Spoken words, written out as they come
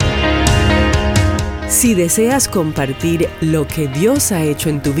Si deseas compartir lo que Dios ha hecho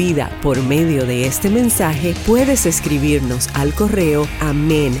en tu vida por medio de este mensaje, puedes escribirnos al correo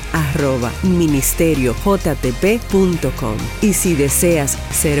amen@ministeriojtp.com. Y si deseas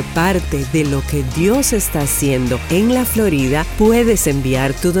ser parte de lo que Dios está haciendo en la Florida, puedes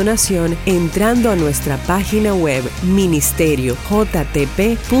enviar tu donación entrando a nuestra página web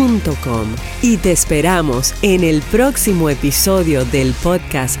ministeriojtp.com. Y te esperamos en el próximo episodio del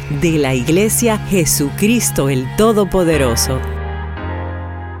podcast de la Iglesia Jesucristo el Todopoderoso.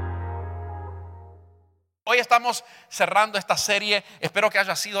 Hoy estamos cerrando esta serie, espero que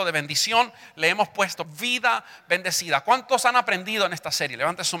haya sido de bendición. Le hemos puesto vida bendecida. ¿Cuántos han aprendido en esta serie?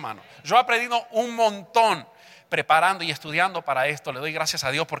 Levante su mano. Yo he aprendido un montón preparando y estudiando para esto. Le doy gracias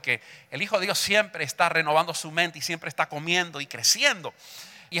a Dios porque el Hijo de Dios siempre está renovando su mente y siempre está comiendo y creciendo.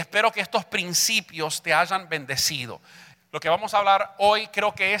 Y espero que estos principios te hayan bendecido. Lo que vamos a hablar hoy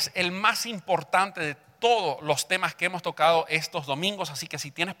creo que es el más importante de todos los temas que hemos tocado estos domingos, así que si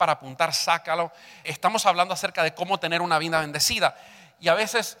tienes para apuntar, sácalo. Estamos hablando acerca de cómo tener una vida bendecida. Y a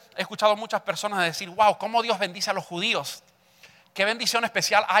veces he escuchado muchas personas decir, wow, cómo Dios bendice a los judíos. Qué bendición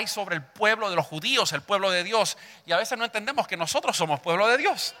especial hay sobre el pueblo de los judíos, el pueblo de Dios. Y a veces no entendemos que nosotros somos pueblo de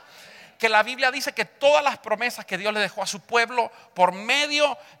Dios. Que la Biblia dice que todas las promesas que Dios le dejó a su pueblo por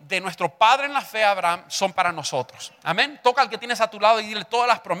medio de nuestro padre en la fe, Abraham, son para nosotros. Amén. Toca al que tienes a tu lado y dile todas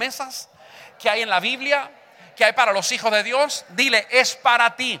las promesas que hay en la Biblia, que hay para los hijos de Dios. Dile, es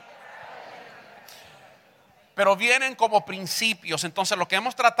para ti. Pero vienen como principios. Entonces lo que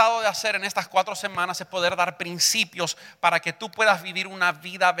hemos tratado de hacer en estas 4 semanas es poder dar principios para que tú puedas vivir una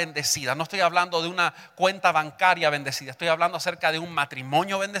vida bendecida. No estoy hablando de una cuenta bancaria bendecida. Estoy hablando acerca de un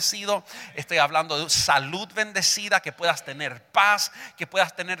matrimonio bendecido. Estoy hablando de salud bendecida, que puedas tener paz, que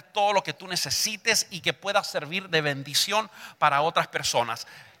puedas tener todo lo que tú necesites y que puedas servir de bendición para otras personas.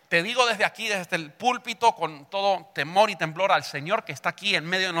 Te digo desde aquí, desde el púlpito, con todo temor y temblor al Señor que está aquí en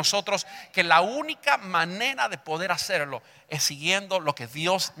medio de nosotros, que la única manera de poder hacerlo es siguiendo lo que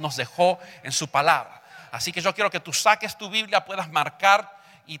Dios nos dejó en su palabra. Así que yo quiero que tú saques tu Biblia, puedas marcar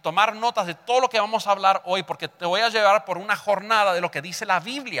y tomar notas de todo lo que vamos a hablar hoy, porque te voy a llevar por una jornada de lo que dice la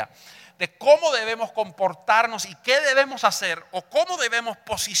Biblia, de cómo debemos comportarnos y qué debemos hacer o cómo debemos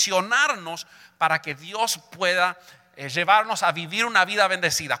posicionarnos para que Dios pueda llevarnos a vivir una vida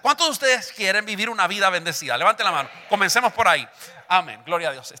bendecida. ¿Cuántos de ustedes quieren vivir una vida bendecida? Levanten la mano, comencemos por ahí. Amén, gloria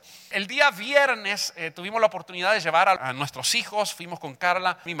a Dios. El día viernes tuvimos la oportunidad de llevar a nuestros hijos. Fuimos con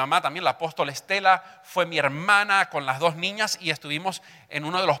Carla, mi mamá también, la apóstol Estela, fue mi hermana con las 2 niñas y estuvimos en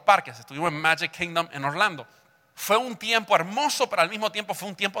uno de los parques. Estuvimos en Magic Kingdom en Orlando. Fue un tiempo hermoso, pero al mismo tiempo fue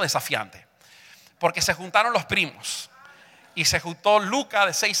un tiempo desafiante, porque se juntaron los primos y se juntó Luca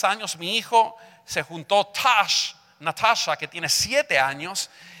de 6 años, mi hijo, se juntó Natasha, que tiene 7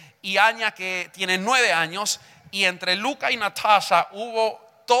 años, y Anya, que tiene 9 años, y entre Luca y Natasha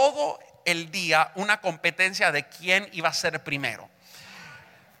hubo todo el día una competencia de quién iba a ser primero.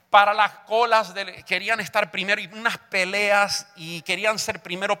 Para las colas querían estar primero y unas peleas, y querían ser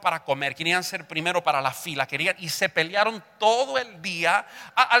primero para comer, querían ser primero para la fila, y se pelearon todo el día.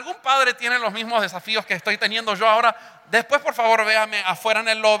 ¿Algún padre tiene los mismos desafíos que estoy teniendo yo ahora? Después, por favor, véame afuera en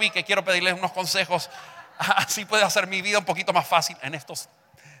el lobby, que quiero pedirles unos consejos. Así puede hacer mi vida un poquito más fácil en estos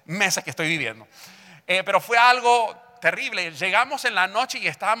meses que estoy viviendo. Pero fue algo terrible. Llegamos en la noche y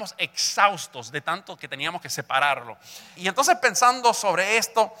estábamos exhaustos de tanto que teníamos que separarlo. Y entonces, pensando sobre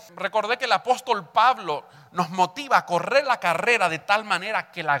esto, recordé que el apóstol Pablo nos motiva a correr la carrera de tal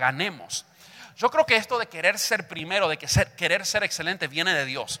manera que la ganemos. Yo creo que esto de querer ser primero, de querer ser excelente, viene de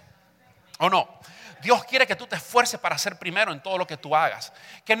Dios. ¿O no? Dios quiere que tú te esfuerces para ser primero en todo lo que tú hagas.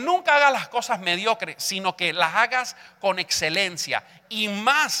 Que nunca hagas las cosas mediocres, sino que las hagas con excelencia. Y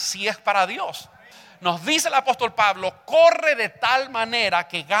más si es para Dios. Nos dice el apóstol Pablo, corre de tal manera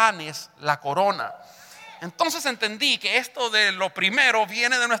que ganes la corona. Entonces entendí que esto de lo primero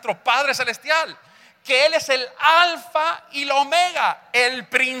viene de nuestro Padre Celestial. Que Él es el alfa y la omega, el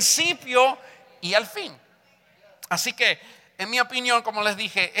principio y el fin. Así que, en mi opinión, como les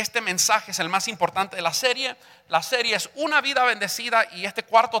dije, este mensaje es el más importante de la serie. La serie es una vida bendecida y este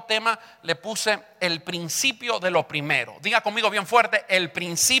 4.º tema le puse el principio de lo primero. Diga conmigo bien fuerte, el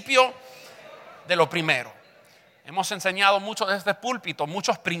principio de lo primero. Hemos enseñado mucho desde este púlpito,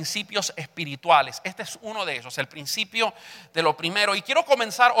 muchos principios espirituales. Este es uno de ellos, el principio de lo primero. Y quiero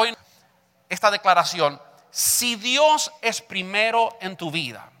comenzar hoy esta declaración. Si Dios es primero en tu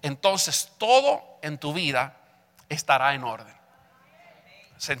vida, entonces todo en tu vida estará en orden.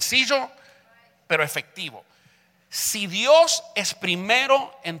 Sencillo, pero efectivo. Si Dios es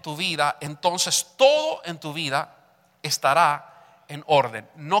primero en tu vida, entonces todo en tu vida estará en orden.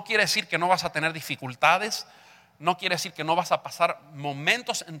 No quiere decir que no vas a tener dificultades. No quiere decir que no vas a pasar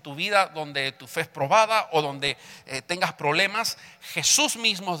momentos en tu vida donde tu fe es probada o donde tengas problemas. Jesús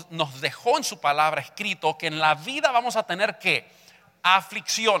mismo nos dejó en su palabra escrito que en la vida vamos a tener ¿qué?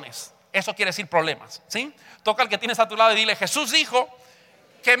 Aflicciones. Eso quiere decir problemas, ¿sí? Toca al que tienes a tu lado y dile: Jesús dijo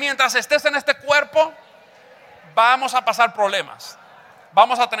que mientras estés en este cuerpo vamos a pasar problemas,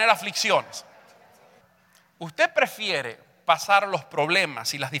 vamos a tener aflicciones. ¿Usted prefiere pasar los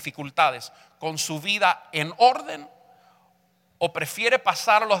problemas y las dificultades con su vida en orden o prefiere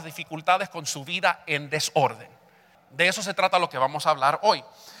pasar las dificultades con su vida en desorden? De eso se trata lo que vamos a hablar hoy.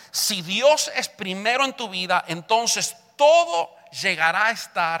 Si Dios es primero en tu vida, entonces todo llegará a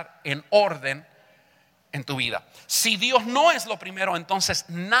estar en orden en tu vida. Si Dios no es lo primero, entonces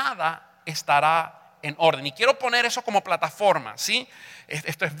nada estará en orden. Y quiero poner eso como plataforma, ¿sí?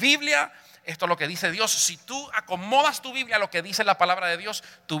 Esto es Biblia. Esto es lo que dice Dios. Si tú acomodas tu Biblia a lo que dice la palabra de Dios,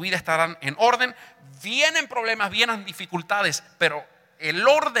 tu vida estará en orden. Vienen problemas, vienen dificultades, pero el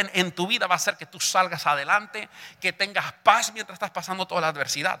orden en tu vida va a hacer que tú salgas adelante, que tengas paz mientras estás pasando toda la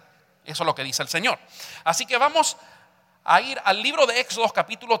adversidad. Eso es lo que dice el Señor. Así que vamos a ir al libro de Éxodo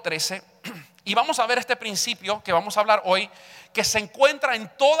capítulo 13 y vamos a ver este principio que vamos a hablar hoy, que se encuentra en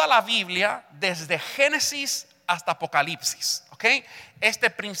toda la Biblia desde Génesis hasta Apocalipsis. ¿Okay? Este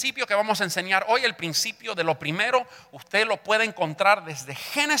principio que vamos a enseñar hoy, el principio de lo primero, usted lo puede encontrar desde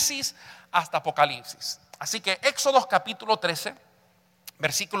Génesis hasta Apocalipsis. Así que Éxodo capítulo 13,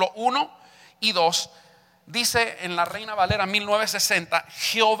 versículo 1 y 2, dice en la Reina Valera 1960: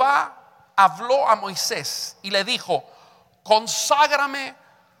 Jehová habló a Moisés y le dijo: conságrame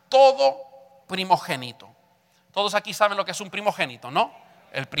todo primogénito. Todos aquí saben lo que es un primogénito, ¿no?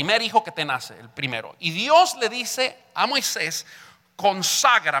 El primer hijo que te nace, el primero. Y Dios le dice a Moisés: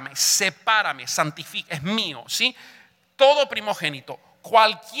 conságrame, sepárame, santifica, es mío, ¿sí? Todo primogénito,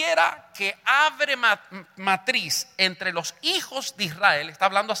 cualquiera que abre matriz entre los hijos de Israel, está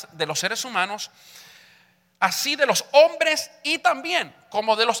hablando de los seres humanos, así de los hombres y también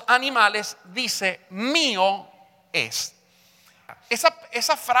como de los animales, dice: mío es.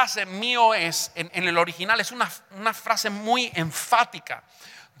 Esa frase mío es en el original es una frase muy enfática.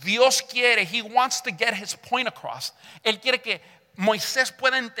 Dios quiere, He wants to get His point across. Él quiere que Moisés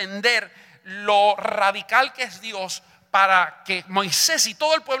pueda entender lo radical que es Dios, para que Moisés y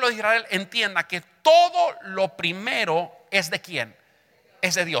todo el pueblo de Israel entienda que todo lo primero es de ¿quién?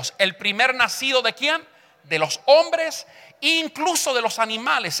 Es de Dios. El primer nacido ¿de quién? De los hombres, incluso de los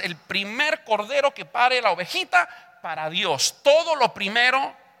animales. El primer cordero que pare la ovejita, para Dios. Todo lo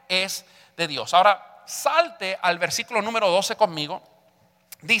primero es de Dios. Ahora salte al versículo número 12 conmigo.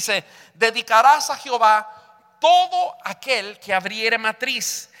 Dice: dedicarás a Jehová todo aquel que abriere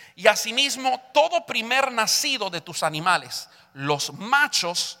matriz, y asimismo todo primer nacido de tus animales. Los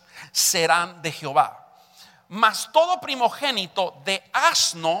machos serán de Jehová. Mas todo primogénito de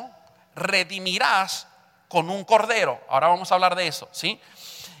asno redimirás con un cordero. Ahora vamos a hablar de eso, ¿sí?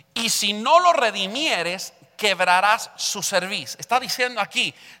 Y si no lo redimieres, quebrarás su cerviz. Está diciendo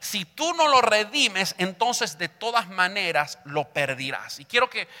aquí: si tú no lo redimes, entonces de todas maneras lo perderás. Y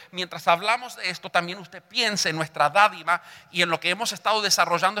quiero que mientras hablamos de esto, también usted piense en nuestra dádiva y en lo que hemos estado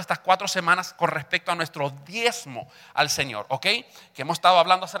desarrollando estas 4 semanas con respecto a nuestro diezmo al Señor, ¿ok? Que hemos estado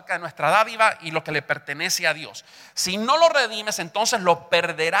hablando acerca de nuestra dádiva y lo que le pertenece a Dios. Si no lo redimes, entonces lo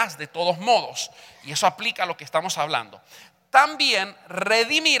perderás de todos modos. Y eso aplica a lo que estamos hablando. También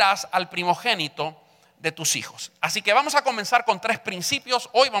redimirás al primogénito de tus hijos. Así que vamos a comenzar con 3 principios.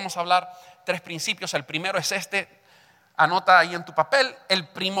 Hoy vamos a hablar 3 principios. El primero es este. Anota ahí en tu papel: el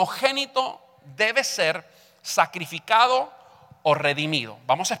primogénito debe ser sacrificado o redimido.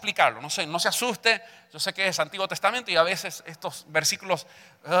 Vamos a explicarlo. No se asuste. Yo sé que es Antiguo Testamento y a veces estos versículos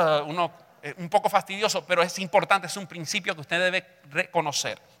un poco fastidioso, pero es importante. Es un principio que usted debe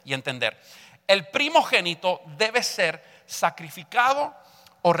reconocer y entender. El primogénito debe ser sacrificado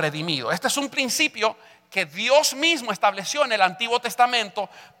o redimido. Este es un principio que Dios mismo estableció en el Antiguo Testamento,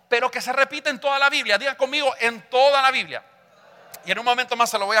 pero que se repite en toda la Biblia. Digan conmigo: en toda la Biblia. Y en un momento más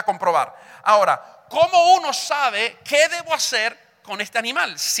se lo voy a comprobar. Ahora, ¿cómo uno sabe qué debo hacer con este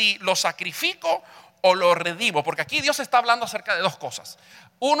animal? Si lo sacrifico o lo redimo. Porque aquí Dios está hablando acerca de 2 cosas.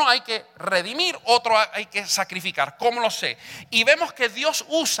 Uno hay que redimir, otro hay que sacrificar. ¿Cómo lo sé? Y vemos que Dios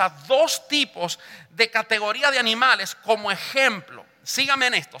usa 2 tipos de categoría de animales como ejemplo. Sígame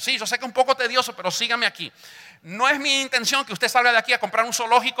en esto. Sí, yo sé que es un poco tedioso, pero sígame aquí. No es mi intención que usted salga de aquí a comprar un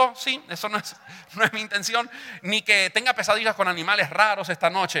zoológico. Sí, eso no es mi intención. Ni que tenga pesadillas con animales raros esta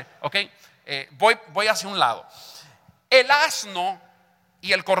noche. ¿Ok? Voy hacia un lado. El asno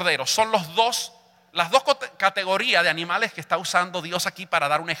y el cordero son los 2 las dos categorías de animales que está usando Dios aquí para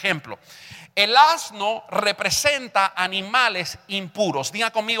dar un ejemplo. El asno representa animales impuros.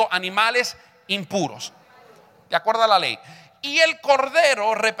 Diga conmigo, animales impuros, de acuerdo a la ley. Y el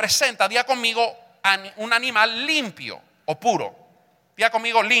cordero representa, diga conmigo, un animal limpio o puro. Diga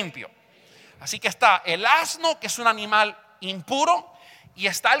conmigo, limpio. Así que está el asno, que es un animal impuro, y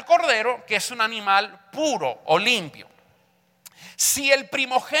está el cordero, que es un animal puro o limpio. Si el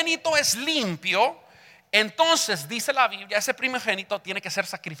primogénito es limpio, entonces dice la Biblia, ese primogénito tiene que ser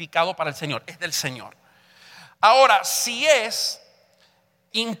sacrificado para el Señor, es del Señor. Ahora, si es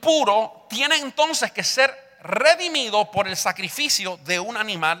impuro, tiene entonces que ser redimido por el sacrificio de un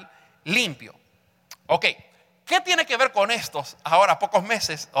animal limpio. Ok, ¿qué tiene que ver con estos ahora pocos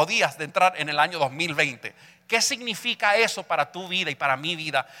meses o días de entrar en el año 2020? ¿Qué significa eso para tu vida y para mi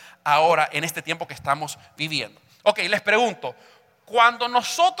vida ahora en este tiempo que estamos viviendo? Ok, les pregunto, cuando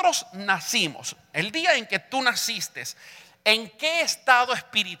nosotros nacimos, el día en que tú naciste, ¿en qué estado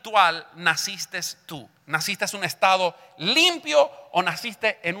espiritual naciste tú? ¿Naciste en un estado limpio o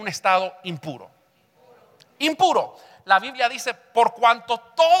naciste en un estado impuro? Impuro. La Biblia dice, por cuanto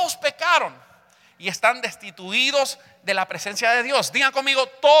todos pecaron y están destituidos de la presencia de Dios. Digan conmigo,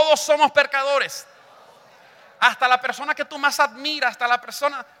 todos somos pecadores. Hasta la persona que tú más admiras, hasta la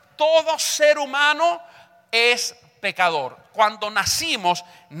persona, todo ser humano es pecador. Cuando nacimos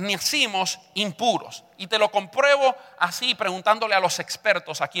impuros. Y te lo compruebo así preguntándole a los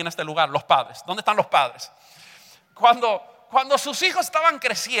expertos aquí en este lugar, los padres. ¿Dónde están los padres? Cuando sus hijos estaban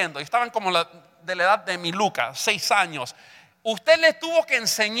creciendo y estaban como de la edad de mi Luca, 6 años, ¿usted le tuvo que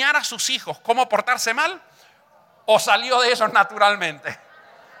enseñar a sus hijos cómo portarse mal? ¿O salió de ellos naturalmente?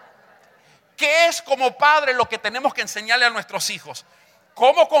 ¿Qué es como padre lo que tenemos que enseñarle a nuestros hijos?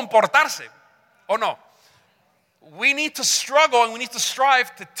 ¿Cómo comportarse? ¿O no? We need to struggle and we need to strive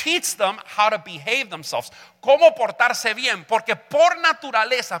to teach them how to behave themselves. Cómo portarse bien, porque por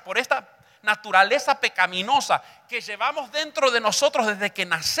naturaleza, por esta naturaleza pecaminosa que llevamos dentro de nosotros desde que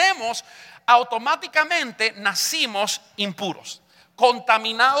nacemos, automáticamente nacimos impuros,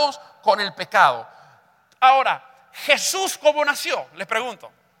 contaminados con el pecado. Ahora, Jesús, ¿cómo nació? Les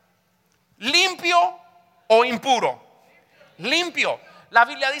pregunto. ¿Limpio o impuro? Limpio. La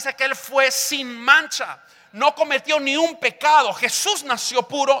Biblia dice que Él fue sin mancha. No cometió ni un pecado. Jesús nació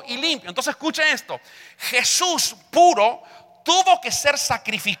puro y limpio. Entonces escuchen esto. Jesús puro tuvo que ser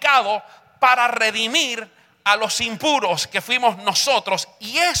sacrificado para redimir a los impuros que fuimos nosotros.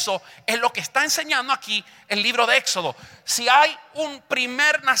 Y eso es lo que está enseñando aquí el libro de Éxodo. Si hay un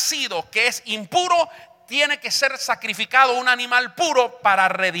primer nacido que es impuro, tiene que ser sacrificado un animal puro para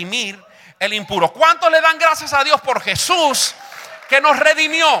redimir el impuro. ¿Cuántos le dan gracias a Dios por Jesús que nos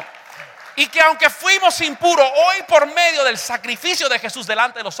redimió? Y que aunque fuimos impuros, hoy por medio del sacrificio de Jesús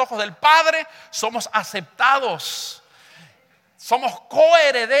delante de los ojos del Padre, somos aceptados. Somos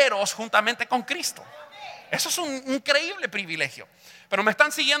coherederos juntamente con Cristo. Eso es un increíble privilegio. Pero ¿me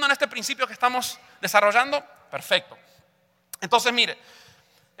están siguiendo en este principio que estamos desarrollando? Perfecto. Entonces, mire,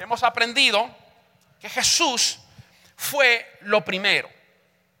 hemos aprendido que Jesús fue lo primero.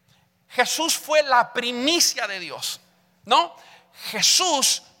 Jesús fue la primicia de Dios, ¿no?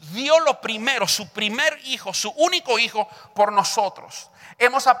 Jesús dio lo primero, su primer hijo, su único hijo por nosotros.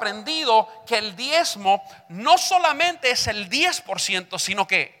 Hemos aprendido que el diezmo no solamente es el 10%, sino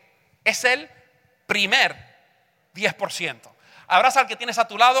que es el primer 10%. Abraza al que tienes a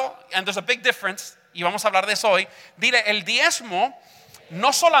tu lado, and there's a big difference, y vamos a hablar de eso hoy. Dile, el diezmo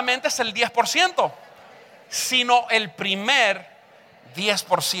no solamente es el 10%, sino el primer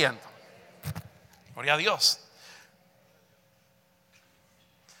 10%. Gloria a Dios.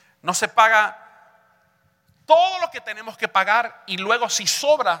 No se paga todo lo que tenemos que pagar y luego si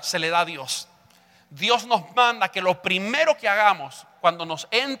sobra se le da a Dios. Dios nos manda que lo primero que hagamos cuando nos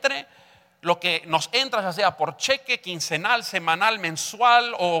entre, lo que nos entra, ya sea por cheque quincenal, semanal,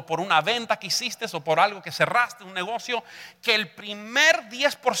 mensual, o por una venta que hiciste, o por algo que cerraste, un negocio, que el primer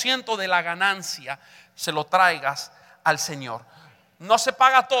 10% de la ganancia se lo traigas al Señor. No se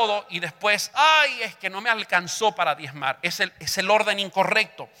paga todo y después, ay, es que no me alcanzó para diezmar. Es el orden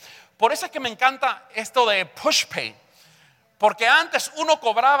incorrecto. Por eso es que me encanta esto de push pay. Porque antes uno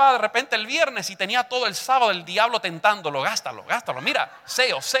cobraba de repente el viernes y tenía todo el sábado el diablo tentándolo. Gástalo. Mira,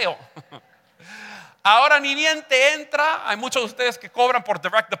 seo. Ahora ni bien te entra. Hay muchos de ustedes que cobran por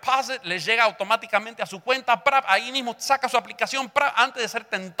direct deposit. Les llega automáticamente a su cuenta. Ahí mismo saca su aplicación antes de ser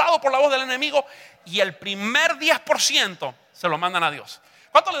tentado por la voz del enemigo. Y el primer 10% se lo mandan a Dios.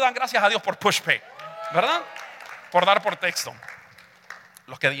 ¿Cuánto le dan gracias a Dios por push pay? ¿Verdad? Por dar por texto.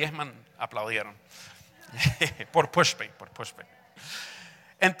 Los que diezman aplaudieron. Por push pay.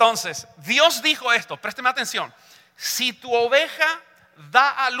 Entonces, Dios dijo esto, présteme atención. Si tu oveja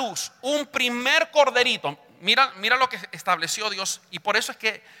da a luz un primer corderito, mira lo que estableció Dios, y por eso es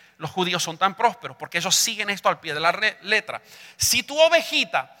que los judíos son tan prósperos, porque ellos siguen esto al pie de la letra. Si tu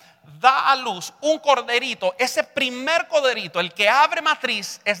ovejita da a luz un corderito, ese primer corderito, el que abre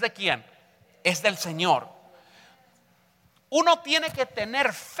matriz, ¿es de quién? Es del Señor. Uno tiene que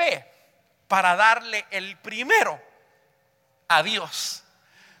tener fe para darle el primero a Dios.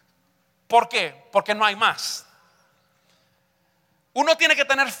 ¿Por qué? Porque no hay más. Uno tiene que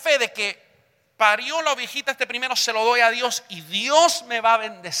tener fe de que parió la ovejita, este primero se lo doy a Dios y Dios me va a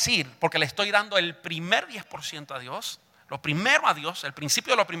bendecir porque le estoy dando el primer 10% a Dios, lo primero a Dios, el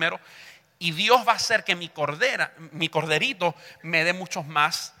principio de lo primero, y Dios va a hacer que mi corderito me dé muchos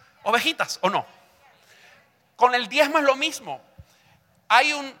más ovejitas, ¿o no? Con el diezmo es lo mismo.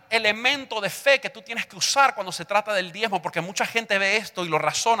 Hay un elemento de fe que tú tienes que usar cuando se trata del diezmo, porque mucha gente ve esto y lo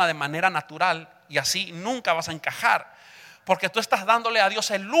razona de manera natural y así nunca vas a encajar. Porque tú estás dándole a Dios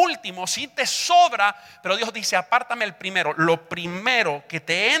el último, sí te sobra, pero Dios dice, apártame el primero. Lo primero que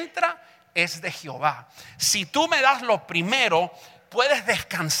te entra es de Jehová. Si tú me das lo primero, puedes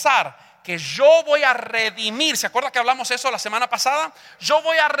descansar, que yo voy a redimir. ¿Se acuerda que hablamos eso la semana pasada? Yo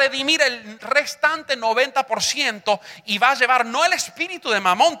voy a redimir el restante 90% y va a llevar no el espíritu de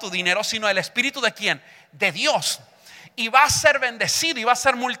Mamón tu dinero, sino el espíritu de ¿quién? De Dios. Y va a ser bendecido y va a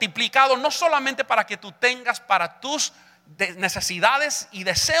ser multiplicado, no solamente para que tú tengas para tus necesidades y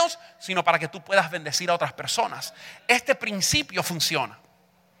deseos, sino para que tú puedas bendecir a otras personas. Este principio funciona.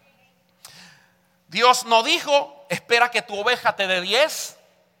 Dios no dijo, espera que tu oveja te dé 10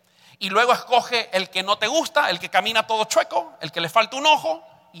 y luego escoge el que no te gusta, el que camina todo chueco, el que le falta un ojo,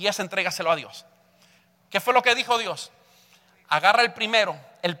 y ese entrégaselo a Dios. ¿Qué fue lo que dijo Dios? Agarra el primero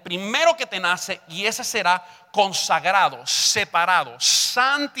que te nace, y ese será consagrado, separado,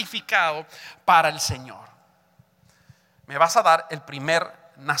 santificado para el Señor. Me vas a dar el primer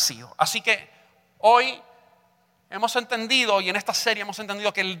nacido. Así que hoy hemos entendido, y en esta serie hemos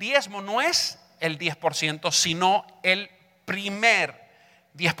entendido, que el diezmo no es el 10%, sino el primer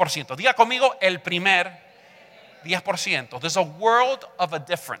 10%. Diga conmigo, el primer 10%. There's a world of a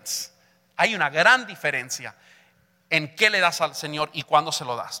difference. Hay una gran diferencia en qué le das al Señor y cuándo se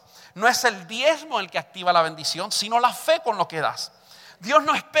lo das. No es el diezmo el que activa la bendición, sino la fe con lo que das. Dios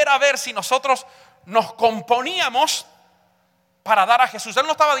no espera ver si nosotros nos componíamos para dar a Jesús. Él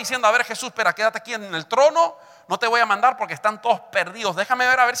no estaba diciendo, a ver Jesús, espera, quédate aquí en el trono, no te voy a mandar porque están todos perdidos. Déjame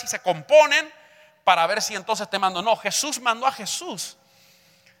ver a ver si se componen para ver si entonces te mando. No, Jesús mandó a Jesús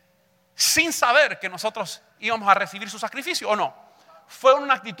sin saber que nosotros íbamos a recibir su sacrificio, ¿o no? Fue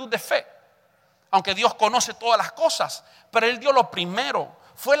una actitud de fe. Aunque Dios conoce todas las cosas, pero Él dio lo primero,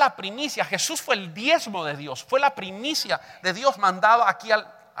 fue la primicia. Jesús fue el diezmo de Dios, fue la primicia de Dios mandado aquí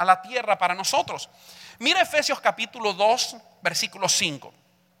a la tierra para nosotros. Mira Efesios capítulo 2, versículo 5.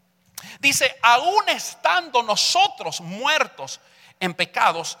 Dice, aún estando nosotros muertos en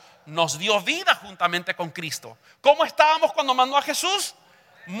pecados, nos dio vida juntamente con Cristo. ¿Cómo estábamos cuando mandó a Jesús?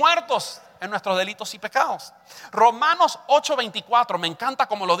 Muertos en nuestros delitos y pecados. Romanos 8:24, me encanta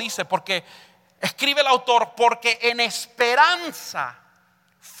como lo dice, porque escribe el autor, porque en esperanza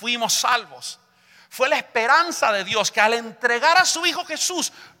fuimos salvos. Fue la esperanza de Dios que al entregar a su Hijo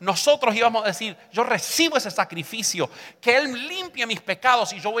Jesús, nosotros íbamos a decir, yo recibo ese sacrificio, que Él limpie mis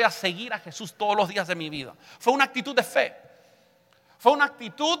pecados y yo voy a seguir a Jesús todos los días de mi vida. Fue una actitud de fe. Fue una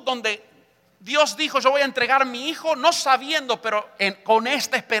actitud donde Dios dijo, yo voy a entregar a mi hijo, no sabiendo, pero con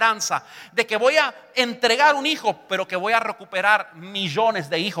esta esperanza de que voy a entregar un hijo, pero que voy a recuperar millones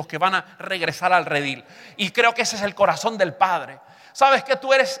de hijos que van a regresar al redil. Y creo que ese es el corazón del Padre. Sabes que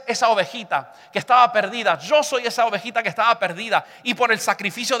tú eres esa ovejita que estaba perdida. Yo soy esa ovejita que estaba perdida. Y por el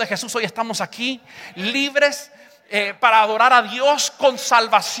sacrificio de Jesús hoy estamos aquí, libres para adorar a Dios, con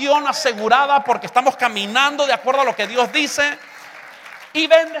salvación asegurada, porque estamos caminando de acuerdo a lo que Dios dice. Y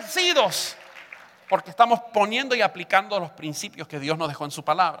bendecidos, porque estamos poniendo y aplicando los principios que Dios nos dejó en su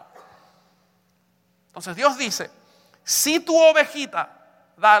palabra. Entonces Dios dice, si tu ovejita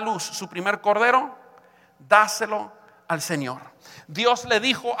da a luz su primer cordero, dáselo al Señor. Dios le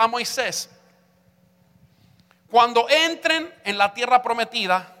dijo a Moisés, cuando entren en la tierra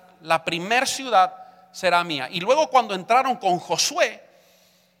prometida, la primer ciudad será mía. Y luego cuando entraron con Josué,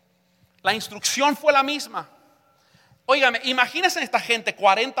 la instrucción fue la misma. Óigame, imagínense esta gente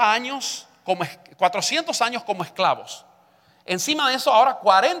 40 años, 400 años como esclavos. Encima de eso ahora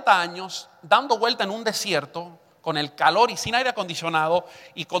 40 años dando vuelta en un desierto con el calor y sin aire acondicionado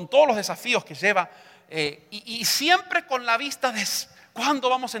y con todos los desafíos que lleva y siempre con la vista de ¿cuándo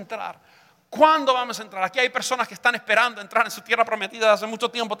vamos a entrar? ¿Cuándo vamos a entrar? Aquí hay personas que están esperando entrar en su tierra prometida desde hace mucho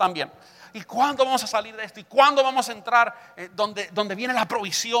tiempo también. ¿Y cuándo vamos a salir de esto? ¿Y cuándo vamos a entrar donde viene la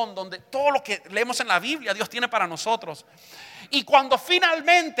provisión? Donde todo lo que leemos en la Biblia Dios tiene para nosotros. Y cuando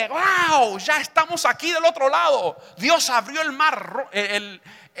finalmente, wow, ya estamos aquí del otro lado. Dios abrió el mar,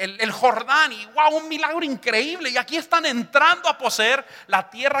 el Jordán, y wow, un milagro increíble. Y aquí están entrando a poseer la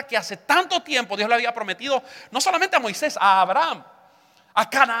tierra que hace tanto tiempo Dios le había prometido, no solamente a Moisés, a Abraham, a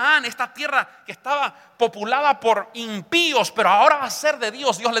Canaán, esta tierra que estaba populada por impíos, pero ahora va a ser de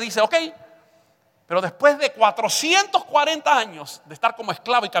Dios. Dios le dice, ok, pero después de 440 años de estar como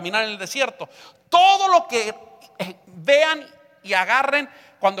esclavo y caminar en el desierto, todo lo que vean y agarren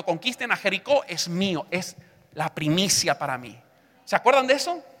cuando conquisten a Jericó es mío, es la primicia para mí. ¿Se acuerdan de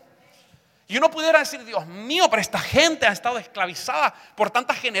eso? Y uno pudiera decir, Dios mío, pero esta gente ha estado esclavizada por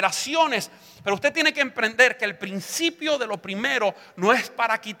tantas generaciones. Pero usted tiene que emprender que el principio de lo primero no es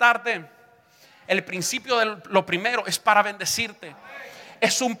para quitarte. El principio de lo primero es para bendecirte.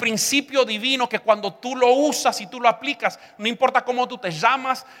 Es un principio divino que cuando tú lo usas y tú lo aplicas, no importa cómo tú te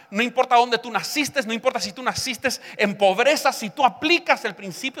llamas, no importa dónde tú naciste, no importa si tú naciste en pobreza, si tú aplicas el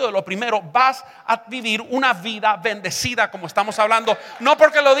principio de lo primero, vas a vivir una vida bendecida, como estamos hablando. No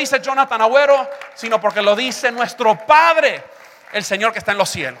porque lo dice Jonathan Agüero, sino porque lo dice nuestro Padre, el Señor que está en los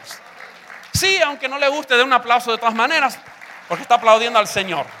cielos. Sí, aunque no le guste, dé un aplauso de todas maneras, porque está aplaudiendo al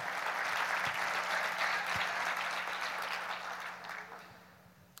Señor.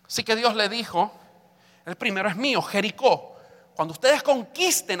 Así que Dios le dijo, el primero es mío, Jericó. Cuando ustedes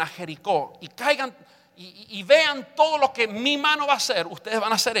conquisten a Jericó y caigan y vean todo lo que mi mano va a hacer, ustedes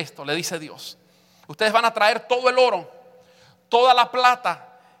van a hacer esto, le dice Dios. Ustedes van a traer todo el oro, toda la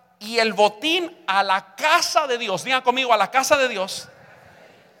plata y el botín a la casa de Dios. Digan conmigo, a la casa de Dios.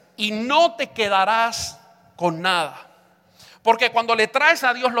 Y no te quedarás con nada. Porque cuando le traes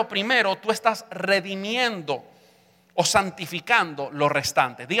a Dios lo primero, tú estás redimiendo o santificando lo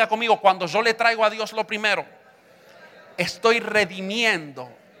restante. Diga conmigo, cuando yo le traigo a Dios lo primero, estoy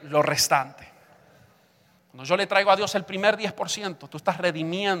redimiendo lo restante. Cuando yo le traigo a Dios el primer 10%, tú estás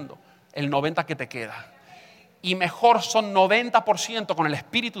redimiendo el 90% que te queda. Y mejor son 90% con el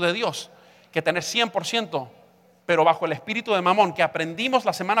Espíritu de Dios que tener 100%, pero bajo el espíritu de Mamón, que aprendimos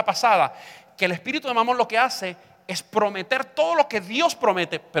la semana pasada, que el espíritu de Mamón lo que hace es prometer todo lo que Dios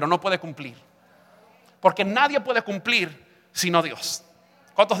promete, pero no puede cumplir. Porque nadie puede cumplir sino Dios.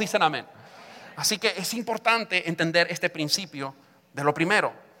 ¿Cuántos dicen amén? Así que es importante entender este principio de lo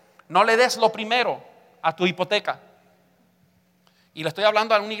primero. No le des lo primero a tu hipoteca. Y le estoy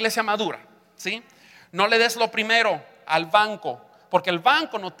hablando a una iglesia madura, ¿sí? No le des lo primero al banco, porque el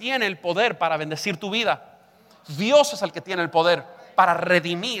banco no tiene el poder para bendecir tu vida. Dios es el que tiene el poder para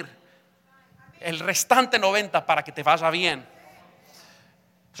redimir el restante 90% para que te vaya bien.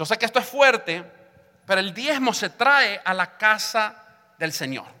 Yo sé que esto es fuerte, pero el diezmo se trae a la casa del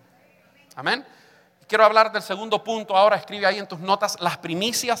Señor. Amén. Quiero hablar del segundo punto ahora. Escribe ahí en tus notas. Las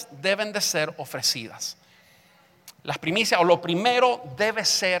primicias deben de ser ofrecidas. Las primicias o lo primero debe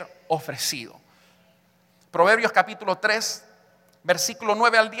ser ofrecido. Proverbios capítulo 3, versículo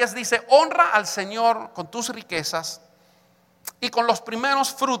 9 al 10 dice: honra al Señor con tus riquezas y con los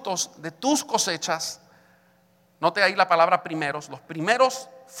primeros frutos de tus cosechas. Note ahí la palabra primeros, los primeros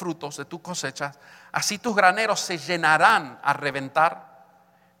frutos de tus cosechas. Así tus graneros se llenarán a reventar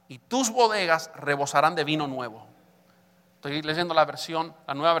y tus bodegas rebosarán de vino nuevo. Estoy leyendo la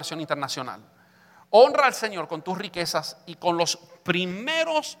nueva versión internacional. Honra al Señor con tus riquezas y con los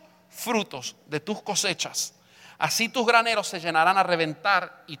primeros frutos de tus cosechas. Así tus graneros se llenarán a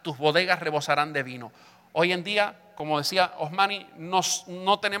reventar y tus bodegas rebosarán de vino. Hoy en día, como decía Osmani,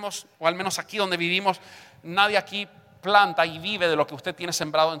 no tenemos, o al menos aquí donde vivimos, nadie aquí planta y vive de lo que usted tiene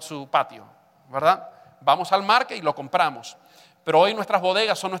sembrado en su patio, ¿verdad? Vamos al market y lo compramos. Pero hoy nuestras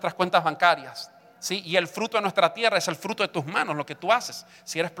bodegas son nuestras cuentas bancarias, ¿sí? Y el fruto de nuestra tierra es el fruto de tus manos, lo que tú haces.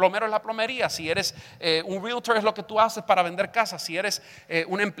 Si eres plomero es la plomería, si eres un realtor es lo que tú haces para vender casas, si eres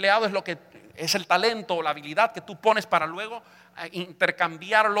un empleado es el talento o la habilidad que tú pones para luego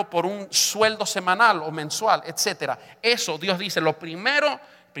intercambiarlo por un sueldo semanal o mensual, etcétera. Eso Dios dice, lo primer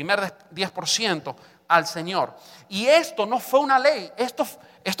 10% al Señor. Y esto no fue una ley,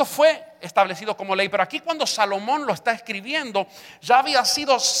 esto fue establecido como ley, pero aquí cuando Salomón lo está escribiendo, ya había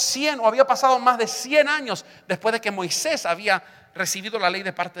sido 100 o había pasado más de 100 años después de que Moisés había recibido la ley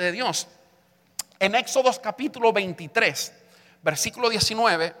de parte de Dios. En Éxodo capítulo 23, versículo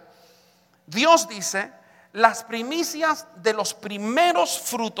 19, Dios dice: las primicias de los primeros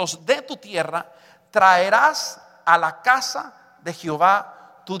frutos de tu tierra traerás a la casa de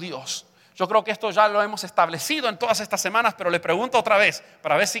Jehová tu Dios. Yo creo que esto ya lo hemos establecido en todas estas semanas, pero le pregunto otra vez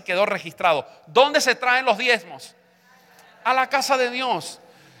para ver si quedó registrado. ¿Dónde se traen los diezmos? A la casa de Dios.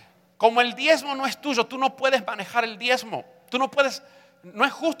 Como el diezmo no es tuyo, tú no puedes manejar el diezmo. No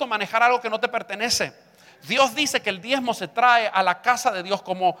es justo manejar algo que no te pertenece. Dios dice que el diezmo se trae a la casa de Dios,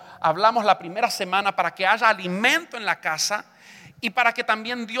 como hablamos la primera semana, para que haya alimento en la casa y para que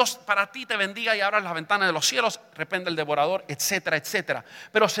también Dios para ti te bendiga y abra las ventanas de los cielos, reprenda el devorador, etcétera, etcétera.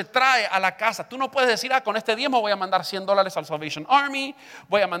 Pero se trae a la casa. Tú no puedes decir, con este diezmo voy a mandar $100 al Salvation Army,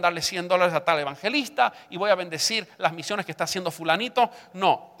 voy a mandarle $100 a tal evangelista y voy a bendecir las misiones que está haciendo fulanito.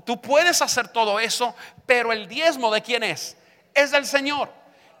 No, tú puedes hacer todo eso, pero el diezmo, ¿de quién es? Es del Señor.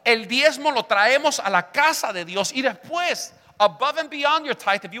 El diezmo lo traemos a la casa de Dios y después, above and beyond your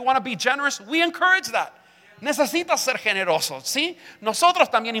tithe, if you want to be generous, we encourage that. Necesitas ser generoso, ¿sí? Nosotros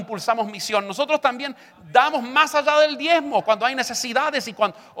también impulsamos misión. Nosotros también damos más allá del diezmo cuando hay necesidades y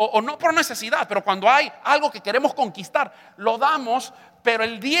o no por necesidad, pero cuando hay algo que queremos conquistar, lo damos, pero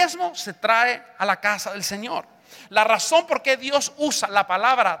el diezmo se trae a la casa del Señor. La razón por qué Dios usa la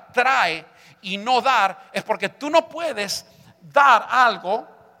palabra trae y no dar es porque tú no puedes dar algo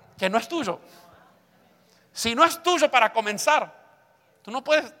que no es tuyo. Si no es tuyo para comenzar, tú no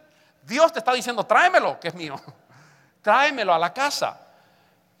puedes. Dios te está diciendo, tráemelo, que es mío. Tráemelo a la casa.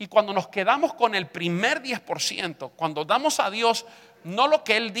 Y cuando nos quedamos con el primer 10%, cuando damos a Dios no lo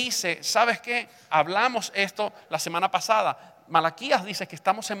que Él dice, ¿sabes qué? Hablamos esto la semana pasada. Malaquías dice que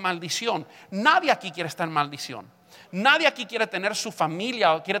estamos en maldición. Nadie aquí quiere estar en maldición. Nadie aquí quiere tener su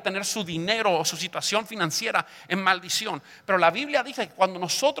familia o quiere tener su dinero o su situación financiera en maldición. Pero la Biblia dice que cuando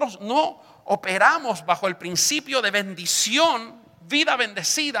nosotros no operamos bajo el principio de bendición, vida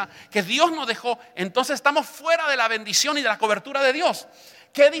bendecida que Dios nos dejó, entonces estamos fuera de la bendición y de la cobertura de Dios.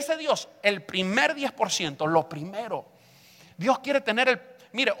 ¿Qué dice Dios? El primer 10%, lo primero. Dios quiere tener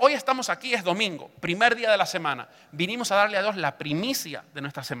mire, hoy estamos aquí, es domingo, primer día de la semana. Vinimos a darle a Dios la primicia de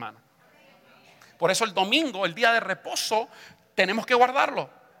nuestra semana. Por eso el domingo, el día de reposo, tenemos que guardarlo.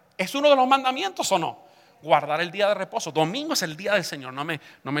 ¿Es uno de los mandamientos o no? Guardar el día de reposo. Domingo es el día del Señor. No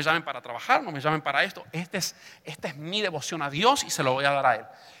me llamen para trabajar, no me llamen para esto. Esta es mi devoción a Dios y se lo voy a dar a Él.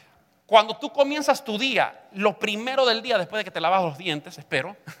 Cuando tú comienzas tu día, lo primero del día, después de que te lavas los dientes,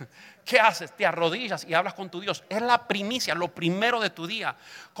 espero, ¿qué haces? Te arrodillas y hablas con tu Dios. Es la primicia, lo primero de tu día.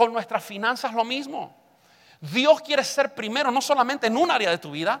 Con nuestras finanzas lo mismo. Dios quiere ser primero, no solamente en un área de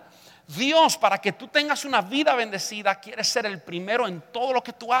tu vida. Dios, para que tú tengas una vida bendecida, quiere ser el primero en todo lo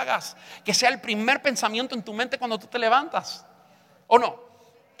que tú hagas. Que sea el primer pensamiento en tu mente cuando tú te levantas. ¿O no?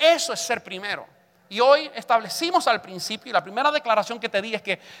 Eso es ser primero. Y hoy establecimos al principio, y la primera declaración que te di es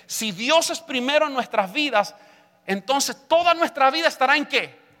que si Dios es primero en nuestras vidas, entonces toda nuestra vida estará ¿en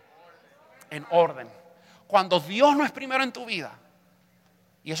qué? En orden. Cuando Dios no es primero en tu vida,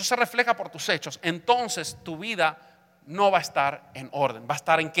 y eso se refleja por tus hechos, entonces tu vida no va a estar en orden. ¿Va a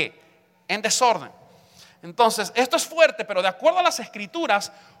estar en qué? En desorden. Entonces, esto es fuerte, pero de acuerdo a las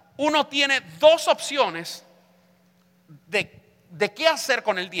escrituras, uno tiene dos opciones de qué hacer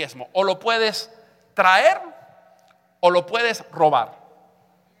con el diezmo. O lo puedes traer o lo puedes robar.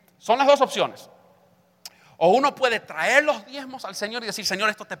 Son las dos opciones. O uno puede traer los diezmos al Señor y decir, Señor,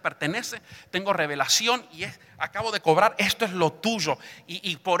 esto te pertenece, tengo revelación y acabo de cobrar, esto es lo tuyo.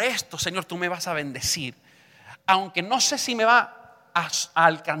 Y por esto, Señor, tú me vas a bendecir. Aunque no sé si me va a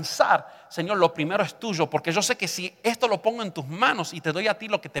alcanzar, Señor, lo primero es tuyo, porque yo sé que si esto lo pongo en tus manos y te doy a ti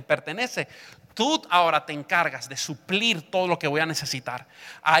lo que te pertenece, tú ahora te encargas de suplir todo lo que voy a necesitar.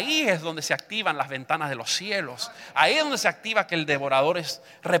 Ahí es donde se activan las ventanas de los cielos. Ahí es donde se activa que el devorador es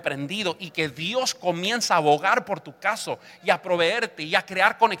reprendido y que Dios comienza a abogar por tu caso y a proveerte y a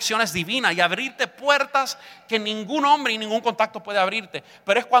crear conexiones divinas y a abrirte puertas que ningún hombre y ningún contacto puede abrirte.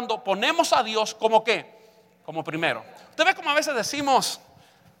 Pero es cuando ponemos a Dios como ¿qué? Como primero. Usted ve como a veces decimos,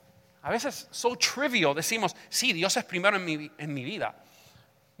 a veces so trivial, decimos, sí, Dios es primero en mi vida.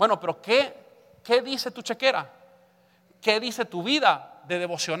 Bueno, pero ¿qué dice tu chequera? ¿Qué dice tu vida de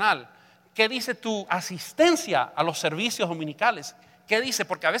devocional? ¿Qué dice tu asistencia a los servicios dominicales? ¿Qué dice?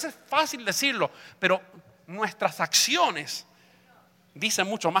 Porque a veces es fácil decirlo, pero nuestras acciones dicen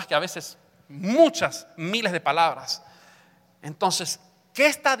mucho más que a veces muchas miles de palabras. Entonces, ¿qué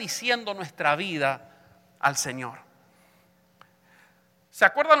está diciendo nuestra vida al Señor? ¿Se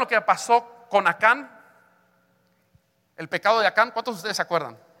acuerdan lo que pasó con Acán? El pecado de Acán. ¿Cuántos de ustedes se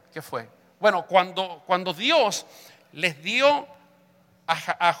acuerdan? ¿Qué fue? Bueno, cuando Dios les dio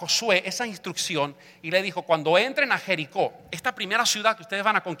a Josué esa instrucción y le dijo, cuando entren a Jericó, esta primera ciudad que ustedes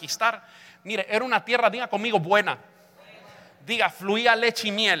van a conquistar, mire, era una tierra, diga conmigo, buena. Diga, fluía leche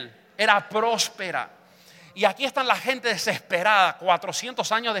y miel, era próspera. Y aquí están la gente desesperada, 400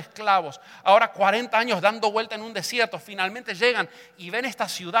 años de esclavos, ahora 40 años dando vuelta en un desierto. Finalmente llegan y ven esta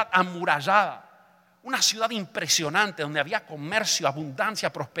ciudad amurallada, una ciudad impresionante donde había comercio,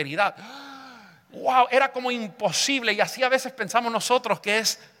 abundancia, prosperidad. Wow, era como imposible, y así a veces pensamos nosotros que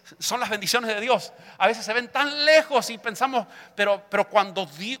son las bendiciones de Dios. A veces se ven tan lejos y pensamos, pero cuando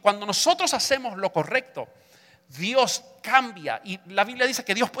nosotros hacemos lo correcto, Dios cambia. Y la Biblia dice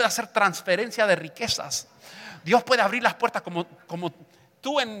que Dios puede hacer transferencia de riquezas. Dios puede abrir las puertas como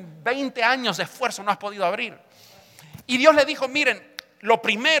tú en 20 años de esfuerzo no has podido abrir. Y Dios le dijo, miren, lo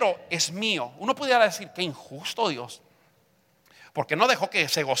primero es mío. Uno pudiera decir, qué injusto Dios, porque no dejó que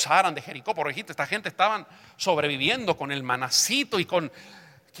se gozaran de Jericó. Por ejemplo, esta gente estaban sobreviviendo con el manacito y con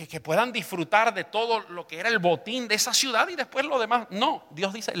que puedan disfrutar de todo lo que era el botín de esa ciudad y después lo demás. No,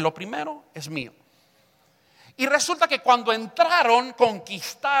 Dios dice, lo primero es mío. Y resulta que cuando entraron,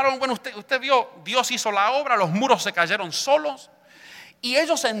 conquistaron, bueno, usted vio, Dios hizo la obra, los muros se cayeron solos y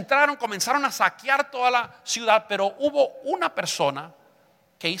ellos entraron, comenzaron a saquear toda la ciudad, pero hubo una persona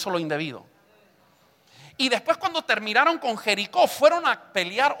que hizo lo indebido. Y después, cuando terminaron con Jericó, fueron a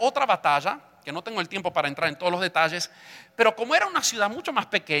pelear otra batalla, que no tengo el tiempo para entrar en todos los detalles, pero como era una ciudad mucho más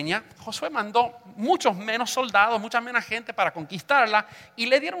pequeña, Josué mandó muchos menos soldados, mucha menos gente para conquistarla, y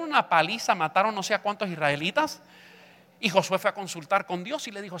le dieron una paliza, mataron no sé a cuántos israelitas. Y Josué fue a consultar con Dios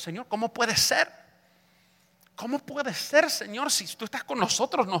y le dijo, Señor, ¿cómo puede ser? ¿Cómo puede ser, Señor, si tú estás con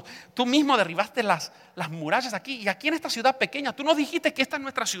nosotros? Tú mismo derribaste las murallas aquí, y aquí en esta ciudad pequeña, tú nos dijiste que esta es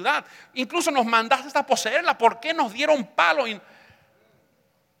nuestra ciudad, incluso nos mandaste a poseerla. ¿Por qué nos dieron palo?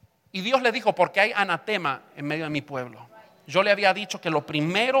 Y Dios le dijo, porque hay anatema en medio de mi pueblo. Yo le había dicho que lo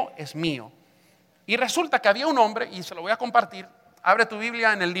primero es mío. Y resulta que había un hombre, y se lo voy a compartir. Abre tu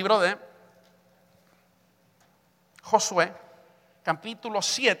Biblia en el libro de Josué, capítulo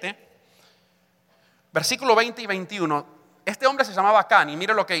 7, versículo 20 y 21. Este hombre se llamaba Acán, y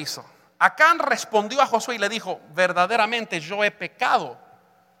mire lo que hizo. Acán respondió a Josué y le dijo, verdaderamente yo he pecado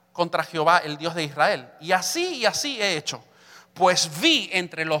contra Jehová, el Dios de Israel, y así he hecho, pues vi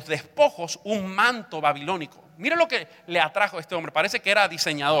entre los despojos un manto babilónico. Mire lo que le atrajo a este hombre, parece que era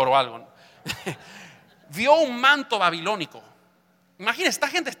diseñador o algo, ¿no? Vio un manto babilónico. Imagínense, esta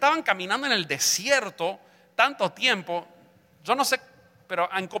gente estaban caminando en el desierto tanto tiempo, yo no sé, pero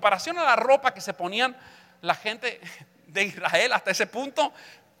en comparación a la ropa que se ponían la gente de Israel hasta ese punto,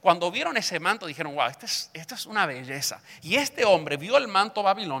 cuando vieron ese manto dijeron, wow, esto es una belleza. Y este hombre vio el manto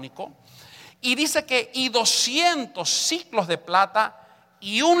babilónico y dice que 200 ciclos de plata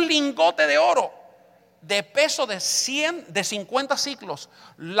y un lingote de oro de peso de 50 ciclos,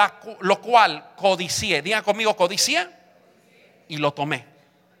 lo cual codicié. Digan conmigo, codicié, y lo tomé.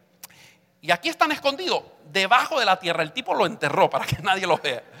 Y aquí están escondidos debajo de la tierra. El tipo lo enterró para que nadie lo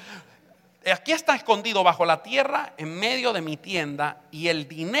vea. Aquí está escondido bajo la tierra, en medio de mi tienda, y el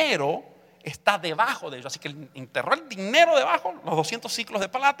dinero está debajo de ellos. Así que enterró el dinero debajo, los 200 ciclos de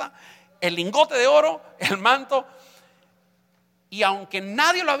plata, el lingote de oro, el manto. Y aunque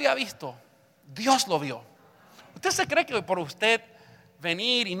nadie lo había visto, Dios lo vio. ¿Usted se cree que por usted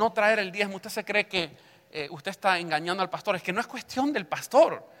venir y no traer el diezmo, usted se cree que usted está engañando al pastor? Es que no es cuestión del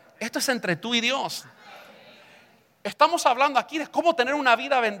pastor. Esto es entre tú y Dios. Estamos hablando aquí de cómo tener una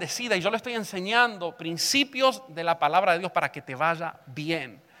vida bendecida, y yo le estoy enseñando principios de la palabra de Dios para que te vaya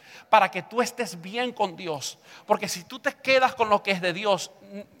bien, para que tú estés bien con Dios. Porque si tú te quedas con lo que es de Dios,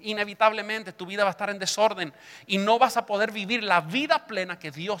 inevitablemente tu vida va a estar en desorden y no vas a poder vivir la vida plena que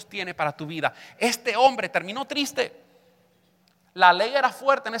Dios tiene para tu vida. Este hombre terminó triste. La ley era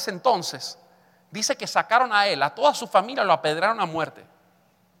fuerte en ese entonces. Dice que sacaron a él, a toda su familia, lo apedrearon a muerte.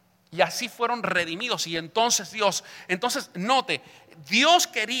 Y así fueron redimidos. Y entonces note, Dios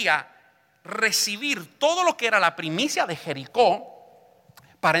quería recibir todo lo que era la primicia de Jericó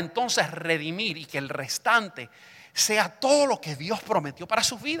para entonces redimir y que el restante sea todo lo que Dios prometió para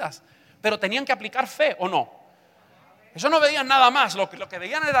sus vidas. Pero tenían que aplicar fe, ¿o no? Ellos no veían nada más, lo que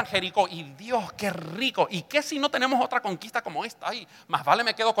veían era Jericó. Y Dios, qué rico. ¿Y qué si no tenemos otra conquista como esta? Ay, más vale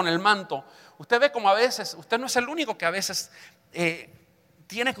me quedo con el manto. Usted ve como a veces, usted no es el único que a veces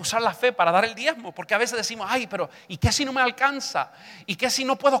tiene que usar la fe para dar el diezmo, porque a veces decimos, ay, pero ¿y qué si no me alcanza? ¿Y qué si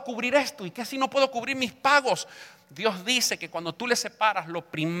no puedo cubrir esto? ¿Y qué si no puedo cubrir mis pagos? Dios dice que cuando tú le separas lo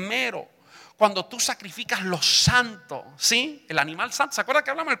primero, cuando tú sacrificas lo santo, ¿sí? El animal santo, ¿se acuerdan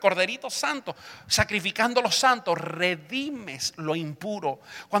que hablamos del corderito santo? Sacrificando lo santo, redimes lo impuro.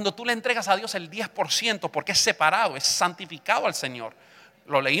 Cuando tú le entregas a Dios el 10%, porque es separado, es santificado al Señor,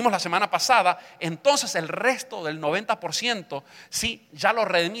 lo leímos la semana pasada, entonces el resto del 90%, sí, ya lo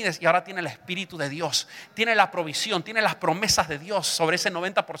redimides y ahora tiene el Espíritu de Dios, tiene la provisión, tiene las promesas de Dios sobre ese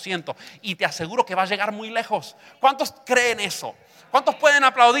 90% y te aseguro que va a llegar muy lejos. ¿Cuántos creen eso? ¿Cuántos pueden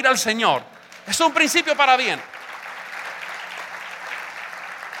aplaudir al Señor? Es un principio para bien.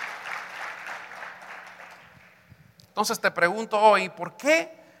 Entonces te pregunto hoy, ¿por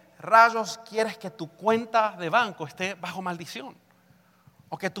qué rayos quieres que tu cuenta de banco esté bajo maldición?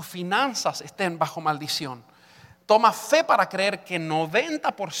 O que tus finanzas estén bajo maldición. Toma fe para creer que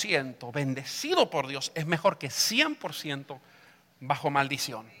 90% bendecido por Dios es mejor que 100% bajo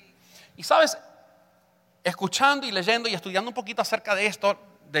maldición. Y sabes, escuchando y leyendo y estudiando un poquito acerca de esto,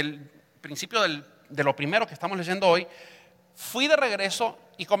 del principio de lo primero que estamos leyendo hoy, fui de regreso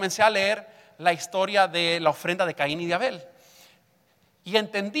y comencé a leer la historia de la ofrenda de Caín y de Abel. Y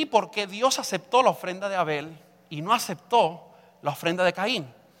entendí por qué Dios aceptó la ofrenda de Abel y no aceptó la ofrenda de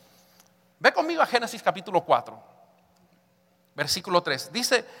Caín. Ve conmigo a Génesis capítulo 4, versículo 3.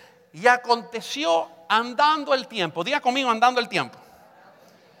 Dice, y aconteció andando el tiempo, diga conmigo andando el tiempo,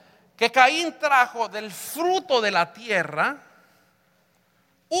 que Caín trajo del fruto de la tierra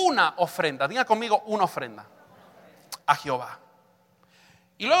una ofrenda, diga conmigo una ofrenda a Jehová.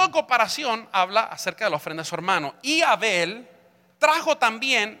 Y luego en comparación habla acerca de la ofrenda de su hermano. Y Abel trajo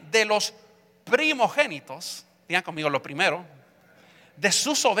también de los primogénitos, digan conmigo lo primero, de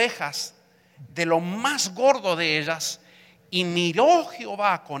sus ovejas, de lo más gordo de ellas, y miró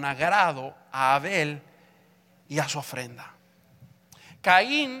Jehová con agrado a Abel y a su ofrenda.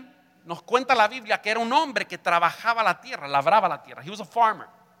 Caín, nos cuenta la Biblia, que era un hombre que trabajaba la tierra, labraba la tierra. He was a farmer,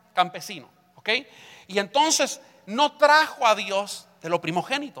 campesino, ¿ok? Y entonces no trajo a Dios de lo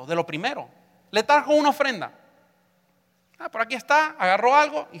primogénito, de lo primero. Le trajo una ofrenda. Por aquí está, agarró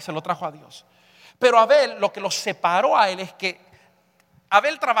algo y se lo trajo a Dios. Pero Abel, lo que lo separó a él es que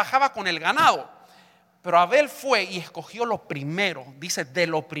Abel trabajaba con el ganado, pero Abel fue y escogió lo primero, dice de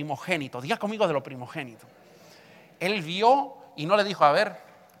lo primogénito. Diga conmigo de lo primogénito. Él vio y no le dijo, a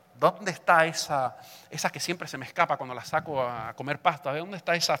ver, ¿dónde está esa que siempre se me escapa cuando la saco a comer pasto? A ver, ¿dónde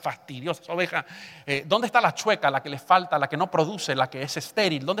está esa fastidiosa oveja? ¿Dónde está la chueca, la que le falta, la que no produce, la que es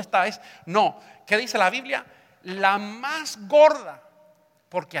estéril? ¿Dónde está esa? No, ¿qué dice la Biblia? La más gorda,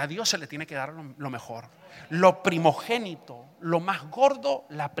 porque a Dios se le tiene que dar lo mejor. Lo primogénito, lo más gordo,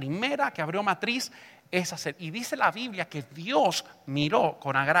 la primera que abrió matriz es hacer. Y dice la Biblia que Dios miró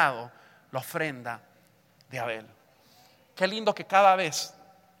con agrado la ofrenda de Abel. Qué lindo que cada vez,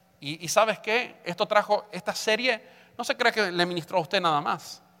 y ¿sabes qué? Esta serie, no se cree que le ministró a usted nada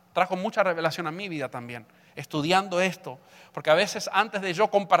más. Trajo mucha revelación a mi vida también, estudiando esto. Porque a veces antes de yo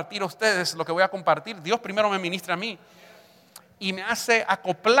compartir a ustedes lo que voy a compartir, Dios primero me ministra a mí. Y me hace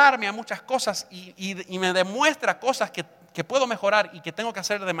acoplarme a muchas cosas y me demuestra cosas que puedo mejorar y que tengo que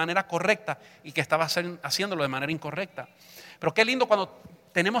hacer de manera correcta y que estaba haciéndolo de manera incorrecta. Pero qué lindo cuando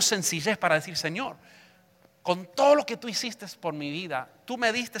tenemos sencillez para decir, Señor, con todo lo que tú hiciste por mi vida, tú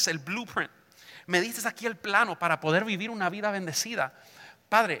me diste el blueprint, me diste aquí el plano para poder vivir una vida bendecida.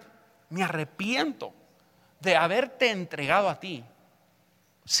 Padre, me arrepiento de haberte entregado a ti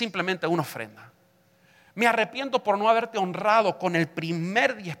simplemente una ofrenda. Me arrepiento por no haberte honrado con el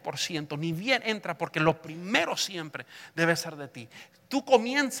primer 10%, ni bien entra, porque lo primero siempre debe ser de ti. Tú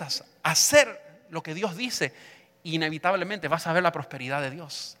comienzas a hacer lo que Dios dice, inevitablemente vas a ver la prosperidad de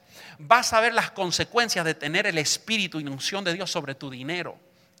Dios. Vas a ver las consecuencias de tener el espíritu y la unción de Dios sobre tu dinero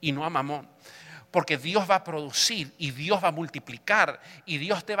y no a mamón. Porque Dios va a producir y Dios va a multiplicar y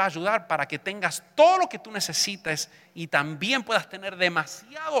Dios te va a ayudar para que tengas todo lo que tú necesites y también puedas tener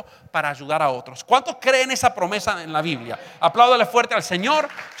demasiado para ayudar a otros. ¿Cuántos creen esa promesa en la Biblia? Apláudale fuerte al Señor.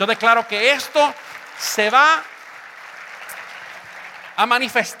 Yo declaro que esto se va a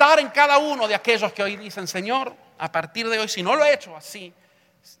manifestar en cada uno de aquellos que hoy dicen, Señor, a partir de hoy, si no lo he hecho así,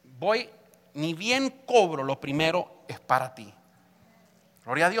 ni bien cobro, lo primero es para ti.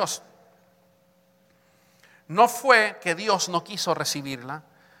 Gloria a Dios. No fue que Dios no quiso recibirla,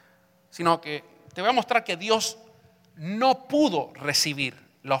 sino que te voy a mostrar que Dios no pudo recibir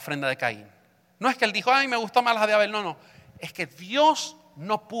la ofrenda de Caín. No es que él dijo, ay, me gustó más la de Abel. No. Es que Dios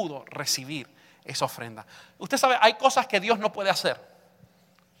no pudo recibir esa ofrenda. Usted sabe, hay cosas que Dios no puede hacer.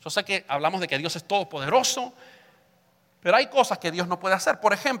 Yo sé que hablamos de que Dios es todopoderoso, pero hay cosas que Dios no puede hacer.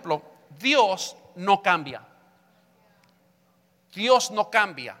 Por ejemplo, Dios no cambia. Dios no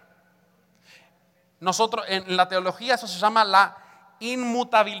cambia. Nosotros en la teología eso se llama la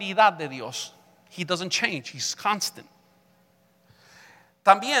inmutabilidad de Dios. He doesn't change, he's constant.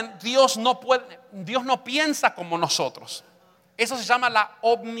 También Dios no piensa como nosotros. Eso se llama la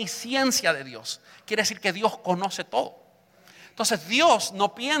omnisciencia de Dios. Quiere decir que Dios conoce todo. Entonces Dios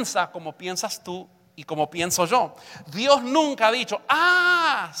no piensa como piensas tú y como pienso yo. Dios nunca ha dicho,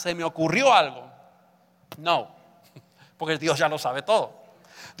 se me ocurrió algo. No, porque Dios ya lo sabe todo.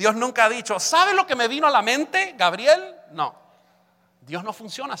 Dios nunca ha dicho, ¿sabes lo que me vino a la mente, Gabriel? No, Dios no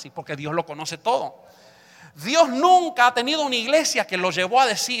funciona así porque Dios lo conoce todo. Dios nunca ha tenido una iglesia que lo llevó a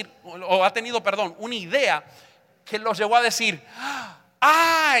decir, o ha tenido, una idea que lo llevó a decir,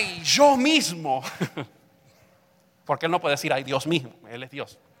 ¡ay, yo mismo! Porque Él no puede decir, ¡ay, Dios mismo! Él es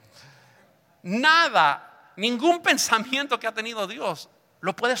Dios. Nada, ningún pensamiento que ha tenido Dios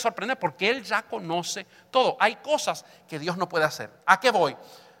lo puede sorprender porque Él ya conoce todo. Hay cosas que Dios no puede hacer. ¿A qué voy?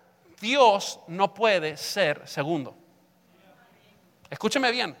 Dios no puede ser segundo.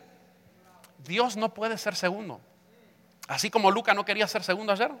 Escúcheme bien. Dios no puede ser segundo. Así como Luca no quería ser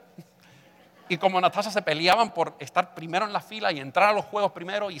segundo ayer. Y como Natasha se peleaban por estar primero en la fila y entrar a los juegos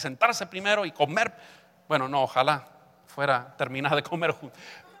primero y sentarse primero y comer. Bueno, no, ojalá fuera terminar de comer juntos.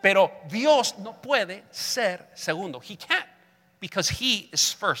 Pero Dios no puede ser segundo. He can't, because He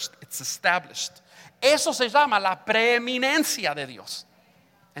is first. It's established. Eso se llama la preeminencia de Dios.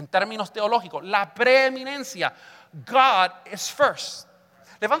 En términos teológicos, la preeminencia. God is first.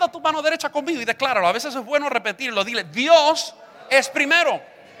 Levanta tu mano derecha conmigo y decláralo. A veces es bueno repetirlo. Dile, Dios es primero.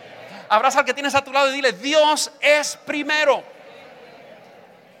 Abraza al que tienes a tu lado y dile, Dios es primero.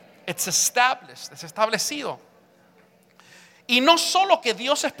 It's established, es establecido. Y no solo que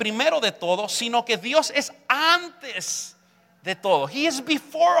Dios es primero de todo, sino que Dios es antes de todo. He is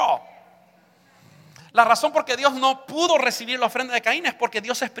before all. La razón por que Dios no pudo recibir la ofrenda de Caín es porque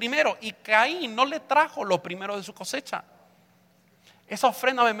Dios es primero. Y Caín no le trajo lo primero de su cosecha. Esa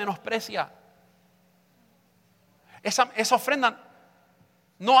ofrenda me menosprecia. Esa ofrenda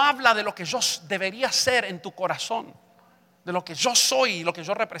no habla de lo que yo debería ser en tu corazón, de lo que yo soy y lo que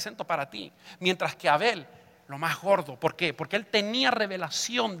yo represento para ti. Mientras que Abel, lo más gordo. ¿Por qué? Porque él tenía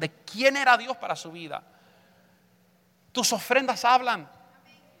revelación de quién era Dios para su vida. Tus ofrendas hablan.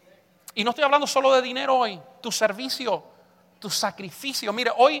 Y no estoy hablando solo de dinero hoy. Tu servicio, tu sacrificio.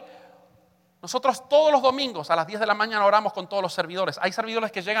 Mire, hoy nosotros todos los domingos a las 10 de la mañana oramos con todos los servidores. Hay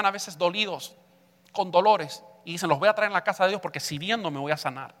servidores que llegan a veces dolidos, con dolores, y dicen, los voy a traer en la casa de Dios porque si viendo me voy a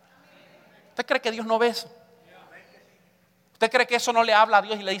sanar. ¿Usted cree que Dios no ve eso? ¿Usted cree que eso no le habla a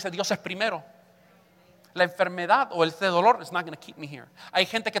Dios y le dice, Dios es primero? La enfermedad o el dolor is not going to keep me here. Hay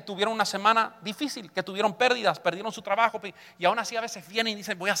gente que tuvieron una semana difícil, que tuvieron pérdidas, perdieron su trabajo, y aún así a veces vienen y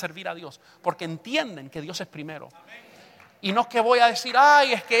dicen, voy a servir a Dios, porque entienden que Dios es primero. Y no que voy a decir,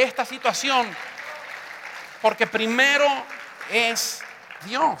 es que esta situación, porque primero es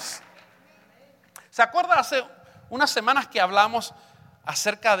Dios. ¿Se acuerda hace unas semanas que hablamos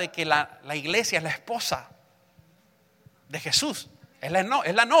acerca de que la iglesia es la esposa de Jesús? Es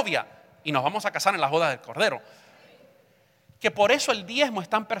la novia. Y nos vamos a casar en las bodas del Cordero. Que por eso el diezmo es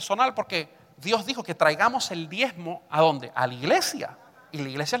tan personal, porque Dios dijo que traigamos el diezmo ¿a dónde? A la iglesia. Y la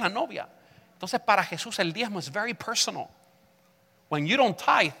iglesia es la novia. Entonces para Jesús el diezmo es very personal. When you don't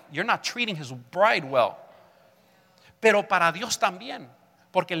tithe, you're not treating his bride well. Pero para Dios también.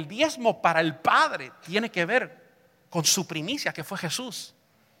 Porque el diezmo para el Padre tiene que ver con su primicia, que fue Jesús.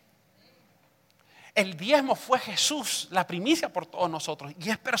 El diezmo fue Jesús, la primicia por todos nosotros. Y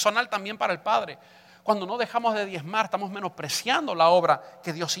es personal también para el Padre. Cuando no dejamos de diezmar, estamos menospreciando la obra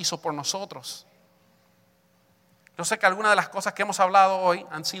que Dios hizo por nosotros. Yo sé que algunas de las cosas que hemos hablado hoy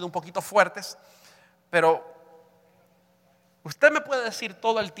han sido un poquito fuertes, pero usted me puede decir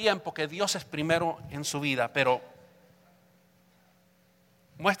todo el tiempo que Dios es primero en su vida, pero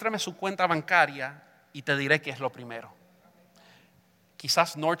muéstrame su cuenta bancaria y te diré que es lo primero.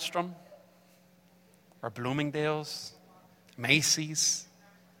 Quizás Nordstrom, o Bloomingdale's, Macy's,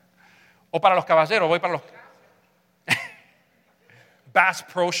 o para los caballeros, voy para los Bass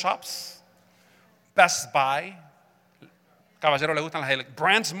Pro Shops, Best Buy, caballeros le gustan las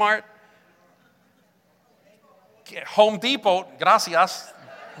BrandSmart, Home Depot, gracias,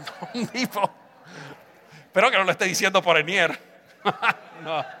 Home Depot. Espero que no lo esté diciendo por Enier.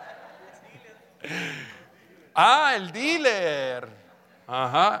 No. El dealer.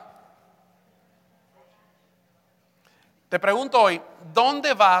 Ajá. Te pregunto hoy,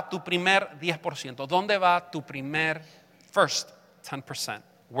 ¿dónde va tu primer 10%? ¿Dónde va tu primer first 10%?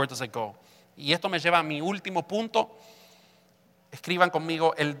 Where does it go? Y esto me lleva a mi último punto. Escriban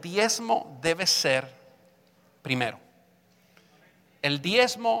conmigo, el diezmo debe ser primero. El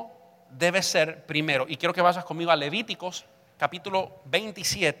diezmo debe ser primero. Y quiero que vayas conmigo a Levíticos, capítulo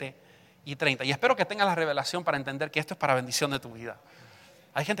 27 y 30. Y espero que tengas la revelación para entender que esto es para bendición de tu vida.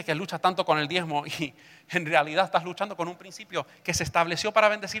 Hay gente que lucha tanto con el diezmo y en realidad estás luchando con un principio que se estableció para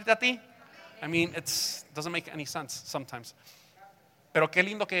bendecirte a ti. I mean, it doesn't make any sense sometimes. Pero qué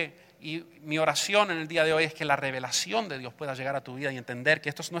lindo y mi oración en el día de hoy es que la revelación de Dios pueda llegar a tu vida y entender que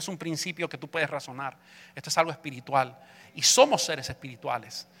esto no es un principio que tú puedes razonar. Esto es algo espiritual. Y somos seres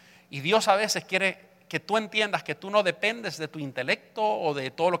espirituales. Y Dios a veces quiere que tú entiendas que tú no dependes de tu intelecto o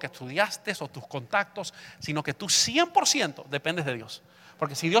de todo lo que estudiaste o tus contactos, sino que tú 100% dependes de Dios.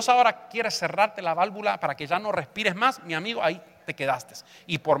 Porque si Dios ahora quiere cerrarte la válvula para que ya no respires más, mi amigo, ahí te quedaste.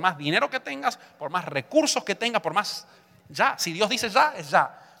 Y por más dinero que tengas, por más recursos que tengas, por más ya, si Dios dice ya, es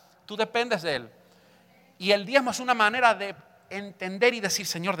ya. Tú dependes de Él. Y el diezmo es una manera de entender y decir,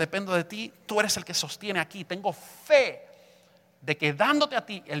 Señor, dependo de ti, tú eres el que sostiene aquí. Tengo fe de que dándote a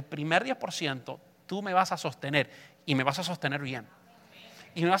ti el primer 10%, tú me vas a sostener y me vas a sostener bien.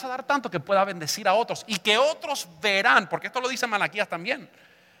 Y me vas a dar tanto que pueda bendecir a otros y que otros verán, porque esto lo dice Malaquías también.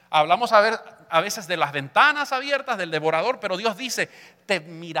 Hablamos a veces de las ventanas abiertas, del devorador, pero Dios dice, te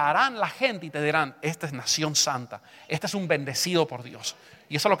mirarán la gente y te dirán, esta es nación santa, este es un bendecido por Dios.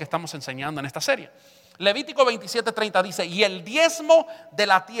 Y eso es lo que estamos enseñando en esta serie. Levítico 27:30 dice, y el diezmo de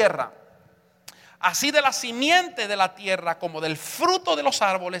la tierra, así de la simiente de la tierra como del fruto de los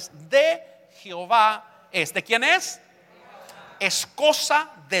árboles de Jehová es. ¿De quién es? Es cosa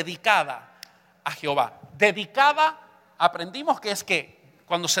dedicada a Jehová. Dedicada, aprendimos que es que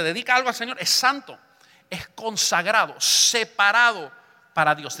cuando se dedica algo al Señor es santo, es consagrado, separado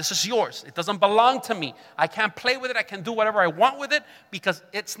para Dios. This is yours. It doesn't belong to me. I can't play with it. I can do whatever I want with it because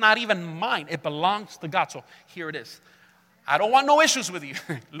it's not even mine. It belongs to God. So here it is. I don't want no issues with you,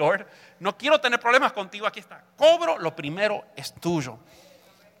 Lord. No quiero tener problemas contigo. Aquí está. Cobro, lo primero es tuyo.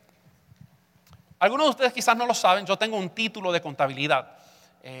 Algunos de ustedes quizás no lo saben. Yo tengo un título de contabilidad.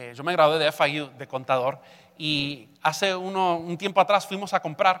 Yo me gradué de FIU de contador. Y hace un tiempo atrás fuimos a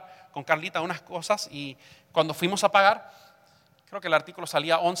comprar con Carlita unas cosas. Y cuando fuimos a pagar, creo que el artículo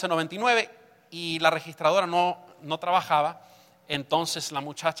salía $11.99 y la registradora no trabajaba. Entonces la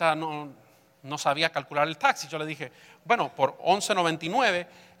muchacha no sabía calcular el tax. Y yo le dije, bueno, por $11.99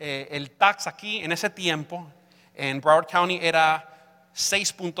 el tax aquí en ese tiempo en Broward County era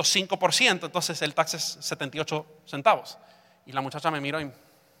 6.5%. Entonces el tax es 78 centavos. Y la muchacha me miró y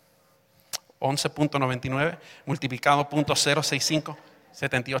 11.99 multiplicado .065,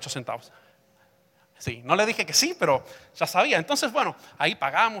 78 centavos. Sí, no le dije que sí, pero ya sabía. Entonces, bueno, ahí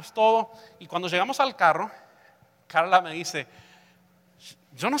pagamos todo. Y cuando llegamos al carro, Carla me dice,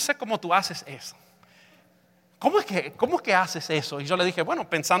 yo no sé cómo tú haces eso. ¿Cómo es que haces eso? Y yo le dije, bueno,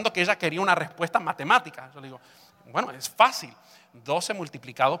 pensando que ella quería una respuesta matemática. Yo le digo, bueno, es fácil. 12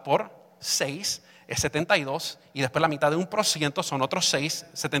 multiplicado por 6 es 72 y después la mitad de 1% son otros 6,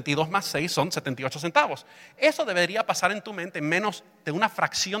 72 más 6 son 78 centavos. Eso debería pasar en tu mente en menos de una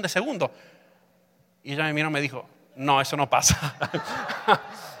fracción de segundo. Y ella me miró y me dijo, no, eso no pasa.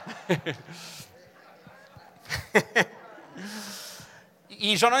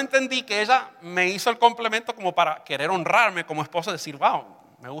 Y yo no entendí que ella me hizo el complemento como para querer honrarme como esposo, decir, wow,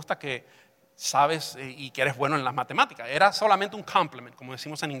 me gusta que sabes y que eres bueno en las matemáticas. Era solamente un compliment, como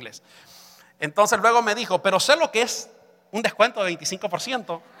decimos en inglés. Entonces luego me dijo, pero sé lo que es un descuento de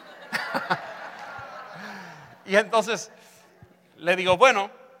 25%. Y entonces le digo, bueno,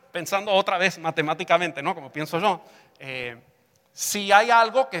 pensando otra vez matemáticamente, ¿no? Como pienso yo, si hay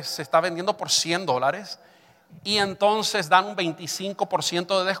algo que se está vendiendo por $100 y entonces dan un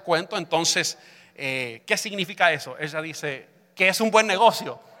 25% de descuento, entonces, ¿qué significa eso? Ella dice que es un buen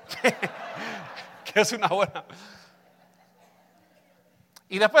negocio, que es una buena.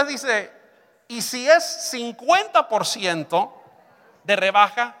 Y después dice, y si es 50% de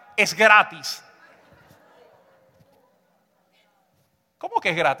rebaja, es gratis. ¿Cómo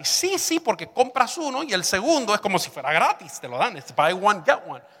que es gratis? Sí, porque compras uno y el segundo es como si fuera gratis, te lo dan, es buy one, get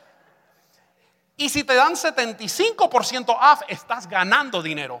one. Y si te dan 75% off, estás ganando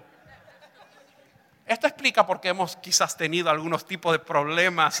dinero. Esto explica por qué hemos quizás tenido algunos tipos de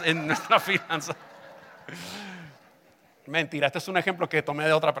problemas en nuestra finanza. Mentira, este es un ejemplo que tomé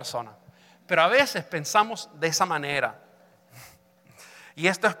de otra persona. Pero a veces pensamos de esa manera. Y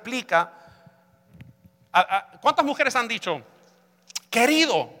esto explica, ¿cuántas mujeres han dicho,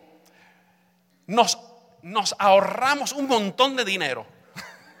 querido, nos ahorramos un montón de dinero?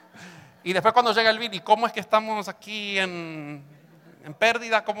 Y después cuando llega el bill, ¿y cómo es que estamos aquí en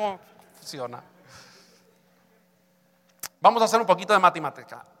pérdida? ¿Cómo funciona? Vamos a hacer un poquito de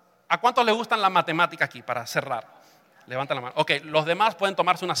matemática. ¿A cuántos les gustan las matemáticas aquí para cerrar? Levanta la mano. Ok, los demás pueden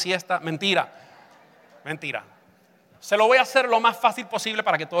tomarse una siesta. Mentira. Se lo voy a hacer lo más fácil posible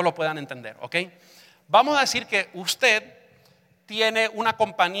para que todos lo puedan entender. Ok. Vamos a decir que usted tiene una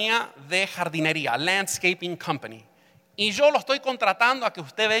compañía de jardinería, Landscaping Company. Y yo lo estoy contratando a que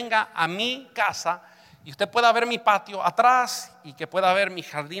usted venga a mi casa y usted pueda ver mi patio atrás y que pueda ver mi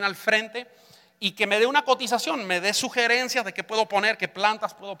jardín al frente y que me dé una cotización, me dé sugerencias de qué puedo poner, qué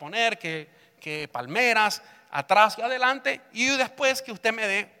plantas puedo poner, qué palmeras, atrás y adelante, y después que usted me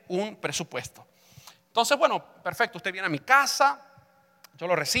dé un presupuesto. Entonces, bueno, perfecto, usted viene a mi casa, yo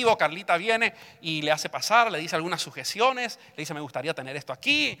lo recibo, Carlita viene y le hace pasar, le dice algunas sugestiones, le dice me gustaría tener esto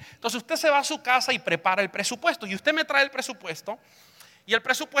aquí. Entonces usted se va a su casa y prepara el presupuesto y usted me trae el presupuesto y el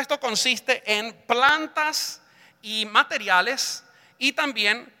presupuesto consiste en plantas y materiales y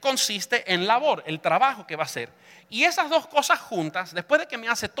también consiste en labor, el trabajo que va a hacer. Y esas dos cosas juntas, después de que me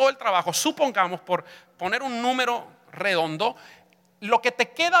hace todo el trabajo, supongamos por poner un número redondo, lo que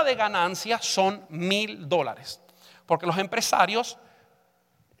te queda de ganancia son $1,000. Porque los empresarios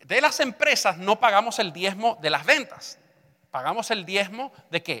de las empresas no pagamos el diezmo de las ventas. Pagamos el diezmo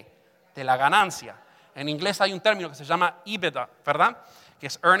 ¿de qué? De la ganancia. En inglés hay un término que se llama EBITDA, ¿verdad? Que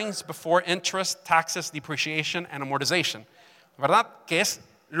es Earnings Before Interest, Taxes, Depreciation and Amortization, ¿verdad? Que es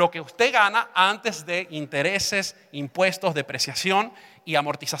lo que usted gana antes de intereses, impuestos, depreciación y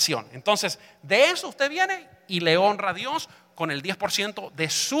amortización. Entonces, de eso usted viene y le honra a Dios con el 10% de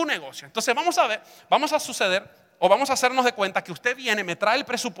su negocio. Entonces, vamos a hacernos de cuenta que usted viene, me trae el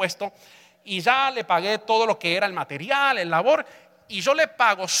presupuesto y ya le pagué todo lo que era el material, el labor, y yo le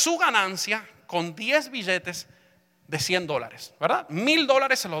pago su ganancia con 10 billetes de $100, ¿verdad?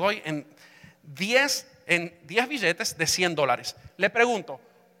 $1,000 se lo doy en 10 billetes de $100. Le pregunto,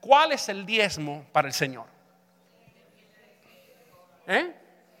 ¿cuál es el diezmo para el Señor?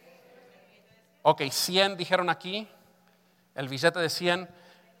 Ok, 100 dijeron aquí, el billete de 100.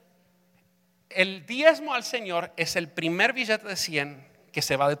 El diezmo al Señor es el primer billete de 100 que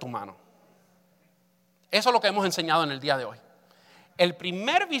se va de tu mano. Eso es lo que hemos enseñado en el día de hoy. El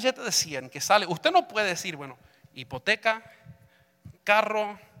primer billete de 100 que sale, usted no puede decir, bueno, hipoteca,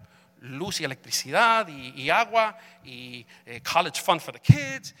 carro, luz y electricidad y agua y college fund for the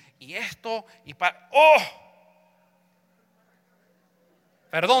kids y esto y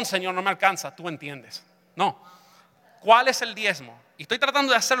perdón, Señor, no me alcanza, tú entiendes. No. ¿Cuál es el diezmo? Y estoy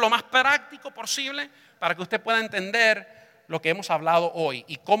tratando de hacer lo más práctico posible para que usted pueda entender lo que hemos hablado hoy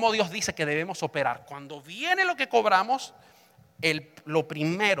y cómo Dios dice que debemos operar. Cuando viene lo que cobramos, el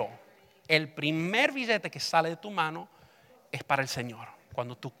primer billete que sale de tu mano es para el Señor.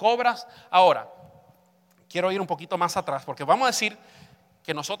 Cuando tú cobras, ahora, quiero ir un poquito más atrás porque vamos a decir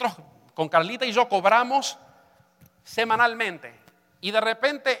que nosotros con Carlita y yo cobramos semanalmente. Y de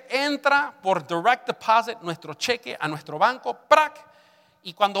repente entra por direct deposit nuestro cheque a nuestro banco, ¡prac!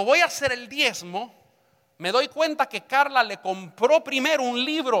 Y cuando voy a hacer el diezmo, me doy cuenta que Carla le compró primero un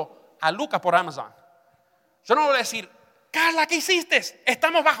libro a Lucas por Amazon. Yo no voy a decir, Carla, ¿qué hiciste?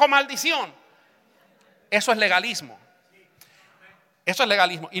 Estamos bajo maldición. Eso es legalismo. Eso es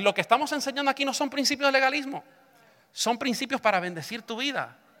legalismo. Y lo que estamos enseñando aquí no son principios de legalismo. Son principios para bendecir tu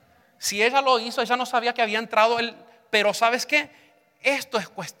vida. Si ella lo hizo, ella no sabía que había entrado pero ¿sabes qué? Esto es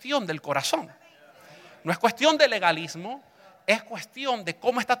cuestión del corazón. No es cuestión de legalismo, es cuestión de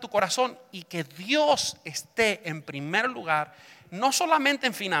cómo está tu corazón y que Dios esté en primer lugar, no solamente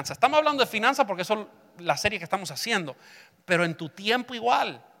en finanzas. Estamos hablando de finanzas porque eso es la serie que estamos haciendo, pero en tu tiempo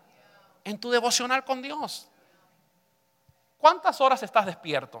igual, en tu devocional con Dios. ¿Cuántas horas estás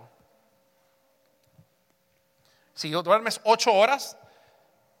despierto? Si duermes 8 horas,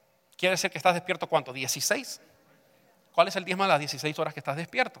 quiere decir que estás despierto ¿cuánto? 16. ¿Cuál es el diezmo de las 16 horas que estás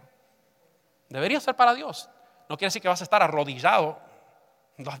despierto? Debería ser para Dios. No quiere decir que vas a estar arrodillado,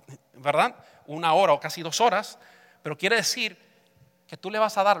 ¿verdad? 1 hora o casi 2 horas, pero quiere decir que tú le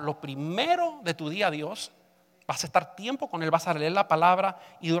vas a dar lo primero de tu día a Dios, vas a estar tiempo con Él, vas a leer la palabra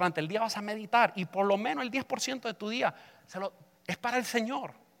y durante el día vas a meditar y por lo menos el 10% de tu día es para el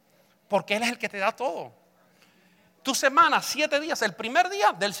Señor, porque Él es el que te da todo. Tu semana, 7 días, el primer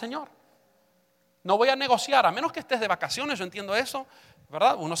día del Señor. No voy a negociar, a menos que estés de vacaciones, yo entiendo eso,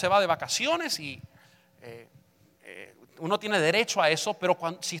 ¿verdad? Uno se va de vacaciones y uno tiene derecho a eso, pero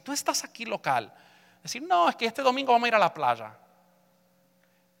si tú estás aquí local, decir, no, es que este domingo vamos a ir a la playa.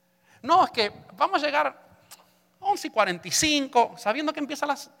 No, es que vamos a llegar 11:45, sabiendo que empieza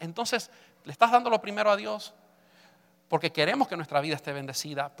entonces le estás dando lo primero a Dios, porque queremos que nuestra vida esté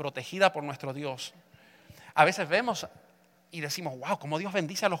bendecida, protegida por nuestro Dios. A veces vemos y decimos, wow, cómo Dios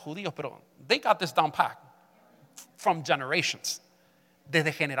bendice a los judíos, pero they got this down pat from generations.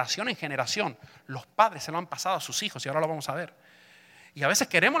 Desde generación en generación, los padres se lo han pasado a sus hijos y ahora lo vamos a ver. Y a veces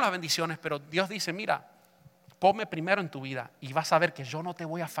queremos las bendiciones, pero Dios dice, mira, ponme primero en tu vida y vas a ver que yo no te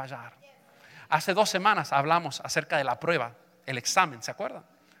voy a fallar. Hace 2 semanas hablamos acerca de la prueba, el examen, ¿se acuerdan?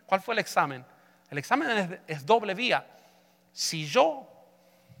 ¿Cuál fue el examen? El examen es doble vía. Si yo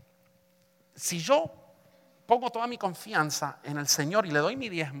pongo toda mi confianza en el Señor y le doy mi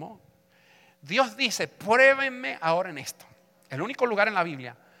diezmo, Dios dice, pruébenme ahora en esto. El único lugar en la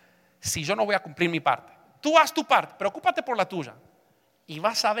Biblia, si yo no voy a cumplir mi parte. Tú haz tu parte, preocúpate por la tuya. Y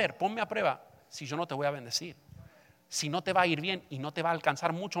vas a ver, ponme a prueba si yo no te voy a bendecir. Si no te va a ir bien y no te va a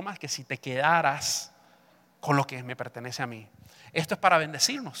alcanzar mucho más que si te quedaras con lo que me pertenece a mí. Esto es para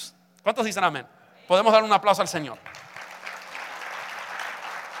bendecirnos. ¿Cuántos dicen amén? Podemos dar un aplauso al Señor.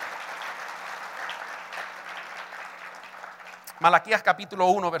 Malaquías capítulo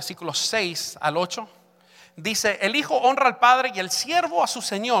 1, versículos 6 al 8. Dice, el hijo honra al padre y el siervo a su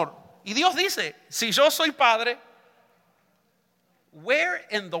señor. Y Dios dice, si yo soy padre, where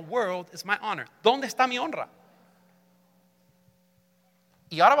in the world is my honor? ¿Dónde está mi honra?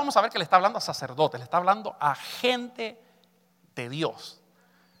 Y ahora vamos a ver que le está hablando a sacerdotes, le está hablando a gente de Dios.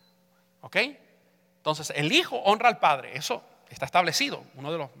 ¿Ok? Entonces, el hijo honra al padre, eso está establecido,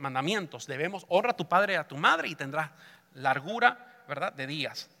 uno de los mandamientos. Debemos, honra a tu padre y a tu madre y tendrás largura, ¿verdad?, de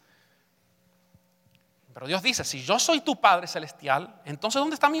días. Pero Dios dice, si yo soy tu Padre celestial, entonces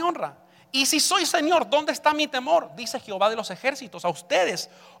 ¿dónde está mi honra? Y si soy Señor, ¿dónde está mi temor? Dice Jehová de los ejércitos, a ustedes,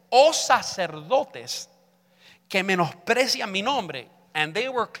 oh sacerdotes, que menosprecian mi nombre. And they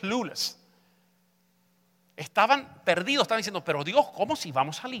were clueless. Estaban perdidos, estaban diciendo, pero Dios, ¿cómo si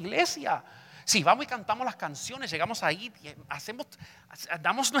vamos a la iglesia? Si vamos y cantamos las canciones, llegamos ahí,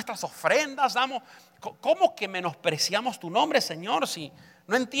 damos nuestras ofrendas, ¿cómo que menospreciamos tu nombre, Señor? Si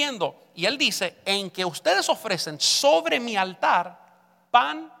no entiendo. Y él dice, en que ustedes ofrecen sobre mi altar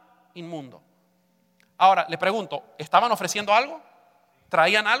pan inmundo. Ahora, le pregunto, ¿estaban ofreciendo algo?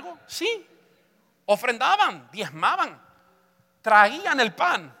 ¿Traían algo? Sí. Ofrendaban, diezmaban, traían el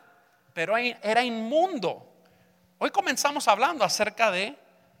pan, pero era inmundo. Hoy comenzamos hablando acerca de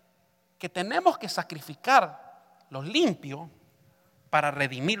que tenemos que sacrificar lo limpio para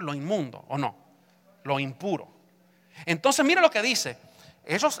redimir lo inmundo, ¿o no? Lo impuro. Entonces mira lo que dice.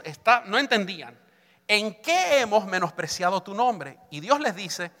 Ellos no entendían. ¿En qué hemos menospreciado tu nombre? Y Dios les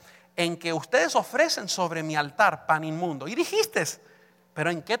dice, en que ustedes ofrecen sobre mi altar pan inmundo. Y dijiste,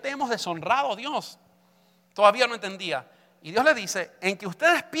 pero ¿en qué te hemos deshonrado, Dios? Todavía no entendía. Y Dios les dice, en que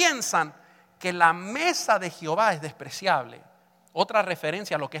ustedes piensan que la mesa de Jehová es despreciable. Otra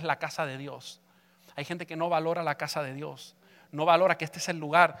referencia a lo que es la casa de Dios. Hay gente que no valora la casa de Dios. No valora que este es el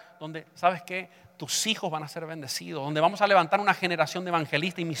lugar donde, ¿sabes qué? Tus hijos van a ser bendecidos. Donde vamos a levantar una generación de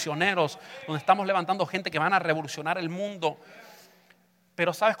evangelistas y misioneros. Donde estamos levantando gente que van a revolucionar el mundo.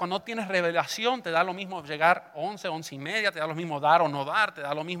 Pero sabes, cuando no tienes revelación, te da lo mismo llegar 11 y media. Te da lo mismo dar o no dar. Te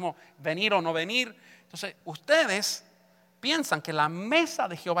da lo mismo venir o no venir. Entonces, ustedes piensan que la mesa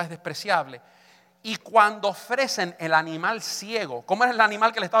de Jehová es despreciable. Y cuando ofrecen el animal ciego, ¿cómo es el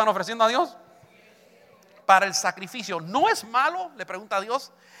animal que le estaban ofreciendo a Dios? Para el sacrificio. ¿No es malo? Le pregunta a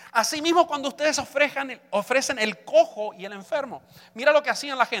Dios. Asimismo, cuando ustedes ofrecen el cojo y el enfermo. Mira lo que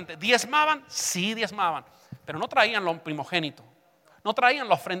hacían la gente. ¿Diezmaban? Sí, diezmaban. Pero no traían lo primogénito. No traían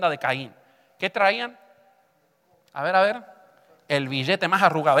la ofrenda de Caín. ¿Qué traían? A ver. El billete más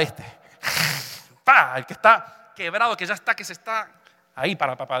arrugado ¡Pah! El que está quebrado, que se está ahí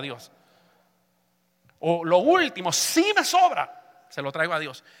para papá Dios. O lo último, si me sobra, se lo traigo a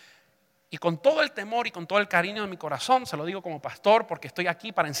Dios. Y con todo el temor y con todo el cariño de mi corazón, se lo digo como pastor, porque estoy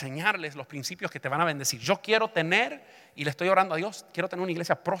aquí para enseñarles los principios que te van a bendecir. Yo quiero tener, y le estoy orando a Dios, quiero tener una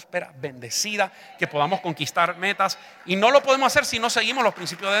iglesia próspera, bendecida, que podamos conquistar metas. Y no lo podemos hacer si no seguimos los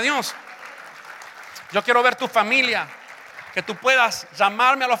principios de Dios. Yo quiero ver tu familia, que tú puedas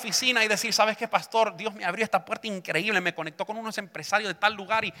llamarme a la oficina y decir, ¿sabes qué, pastor? Dios me abrió esta puerta increíble, me conectó con unos empresarios de tal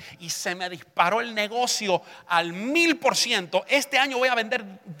lugar y se me disparó el negocio al 1000%. Este año voy a vender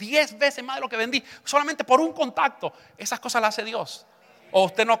 10 veces más de lo que vendí, solamente por un contacto. Esas cosas las hace Dios. ¿O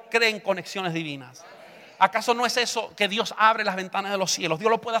usted no cree en conexiones divinas? ¿Acaso no es eso que Dios abre las ventanas de los cielos?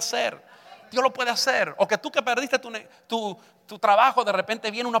 Dios lo puede hacer. Dios lo puede hacer. O que tú que perdiste tu trabajo, de repente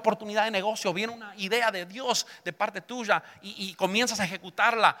viene una oportunidad de negocio, viene una idea de Dios de parte tuya y comienzas a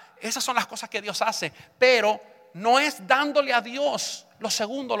ejecutarla. Esas son las cosas que Dios hace. Pero no es dándole a Dios lo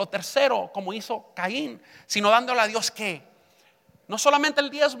segundo, lo tercero, como hizo Caín, sino dándole a Dios ¿qué? No solamente el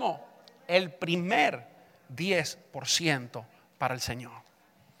diezmo, el primer 10% para el Señor.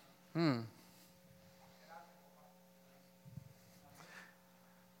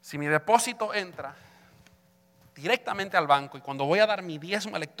 Si mi depósito entra directamente al banco y cuando voy a dar mi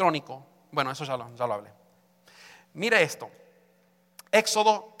diezmo electrónico, bueno, eso ya lo hablé. Mire esto,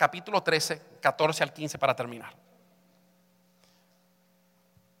 Éxodo capítulo 13, 14 al 15 para terminar.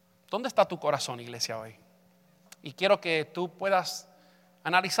 ¿Dónde está tu corazón, iglesia, hoy? Y quiero que tú puedas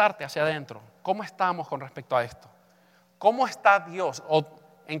analizarte hacia adentro. ¿Cómo estamos con respecto a esto? ¿Cómo está Dios? ¿O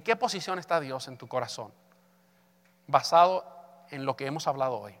en qué posición está Dios en tu corazón? basado en lo que hemos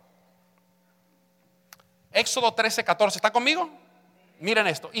hablado hoy. Éxodo 13:14, ¿está conmigo? Miren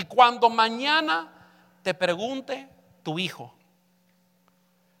esto. Y cuando mañana te pregunte tu hijo,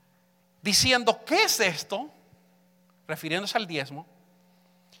 diciendo, ¿qué es esto? Refiriéndose al diezmo,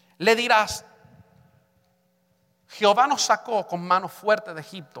 le dirás, Jehová nos sacó con mano fuerte de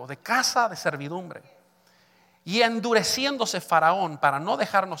Egipto, de casa de servidumbre. Y endureciéndose Faraón para no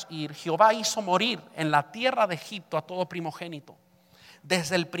dejarnos ir, Jehová hizo morir en la tierra de Egipto a todo primogénito,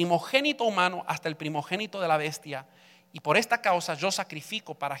 desde el primogénito humano hasta el primogénito de la bestia. Y por esta causa yo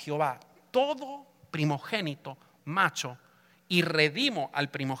sacrifico para Jehová todo primogénito macho y redimo al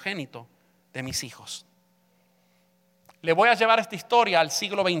primogénito de mis hijos. Le voy a llevar esta historia al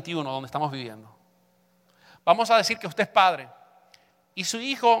siglo XXI donde estamos viviendo. Vamos a decir que usted es padre y su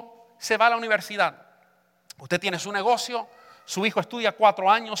hijo se va a la universidad. Usted tiene su negocio, su hijo estudia 4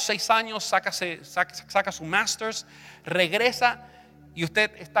 años, 6 años, saca su master's, regresa y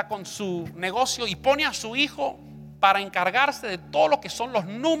usted está con su negocio y pone a su hijo para encargarse de todo lo que son los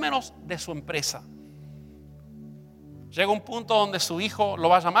números de su empresa. Llega un punto donde su hijo lo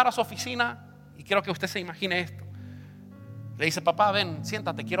va a llamar a su oficina y quiero que usted se imagine esto. Le dice, papá, ven,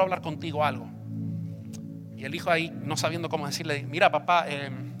 siéntate, quiero hablar contigo algo. Y el hijo ahí, no sabiendo cómo decirle, mira papá,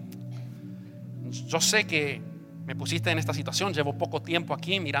 yo sé que me pusiste en esta situación, llevo poco tiempo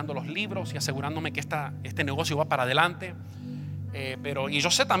aquí mirando los libros y asegurándome que este negocio va para adelante, y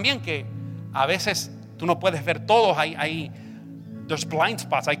yo sé también que a veces tú no puedes ver todos, there's blind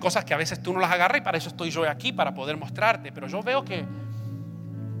spots, hay cosas que a veces tú no las agarras y para eso estoy yo aquí, para poder mostrarte, pero yo veo que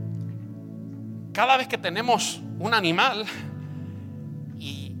cada vez que tenemos un animal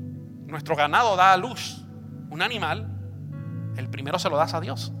y nuestro ganado da a luz un animal, el primero se lo das a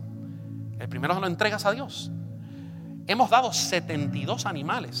Dios. El primero se lo entregas a Dios. Hemos dado 72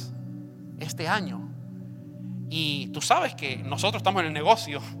 animales este año. Y tú sabes que nosotros estamos en el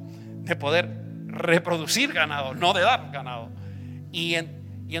negocio de poder reproducir ganado, no de dar ganado. Y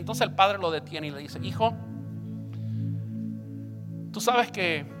entonces el padre lo detiene y le dice, hijo, tú sabes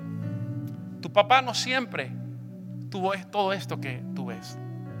que tu papá no siempre tuvo todo esto que tú ves.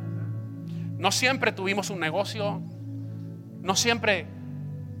 No siempre tuvimos un negocio, no siempre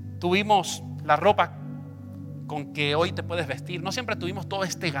tuvimos la ropa con que hoy te puedes vestir, no siempre tuvimos todo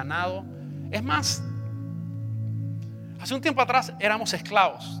este ganado. Es más, hace un tiempo atrás éramos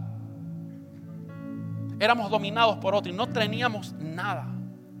esclavos, éramos dominados por otro y no teníamos nada.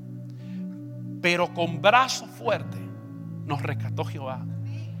 Pero con brazo fuerte nos rescató Jehová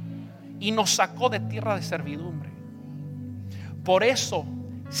y nos sacó de tierra de servidumbre. Por eso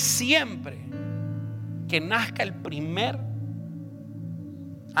siempre que nazca el primer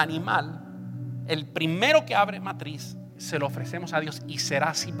animal, el primero que abre matriz, se lo ofrecemos a Dios y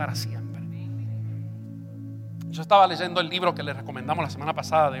será así para siempre. Yo estaba leyendo el libro que le recomendamos la semana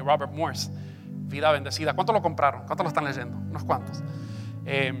pasada de Robert Morse, Vida Bendecida. ¿Cuántos lo compraron? ¿Cuántos lo están leyendo? Unos cuantos.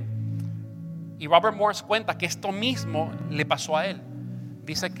 Y Robert Morse cuenta que esto mismo le pasó a él.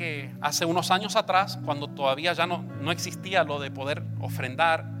 Dice que hace unos años atrás, cuando todavía ya no existía lo de poder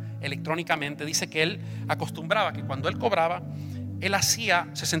ofrendar electrónicamente, dice que él acostumbraba que cuando él cobraba, él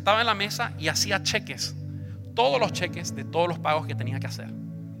se sentaba en la mesa y hacía cheques, todos los cheques de todos los pagos que tenía que hacer.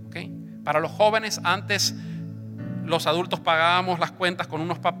 ¿Okay? Para los jóvenes, antes los adultos pagábamos las cuentas con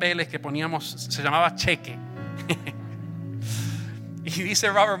unos papeles que poníamos, se llamaba cheque. Y dice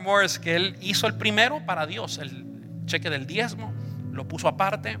Robert Morse que él hizo el primero para Dios, el cheque del diezmo, lo puso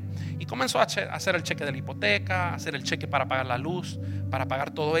aparte y comenzó a hacer el cheque de la hipoteca, hacer el cheque para pagar la luz, para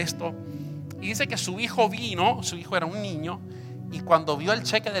pagar todo esto. Y dice que su hijo era un niño, y cuando vio el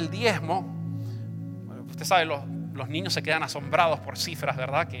cheque del diezmo, usted sabe, los niños se quedan asombrados por cifras,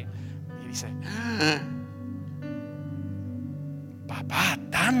 ¿verdad? Y dice, papá,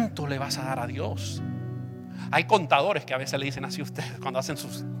 tanto le vas a dar a Dios. Hay contadores que a veces le dicen así a ustedes cuando hacen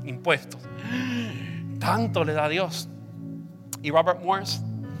sus impuestos, tanto le da a Dios. Y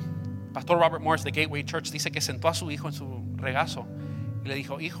Pastor Robert Morse de Gateway Church dice que sentó a su hijo en su regazo y le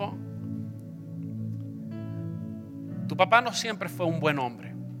dijo, hijo, tu papá no siempre fue un buen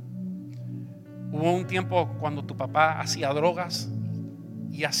hombre. Hubo un tiempo cuando tu papá hacía drogas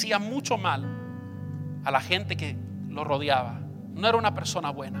y hacía mucho mal a la gente que lo rodeaba. No era una persona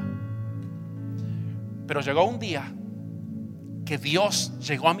buena. Pero llegó un día que Dios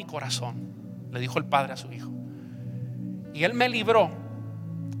llegó a mi corazón, le dijo el padre a su hijo, y Él me libró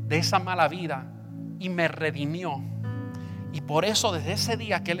de esa mala vida y me redimió. Y por eso desde ese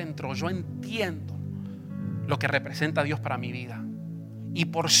día que Él entró, yo entiendo lo que representa Dios para mi vida. Y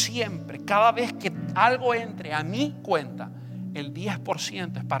por siempre, cada vez que algo entre a mi cuenta, el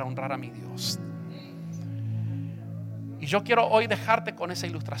 10% es para honrar a mi Dios. Y yo quiero hoy dejarte con esa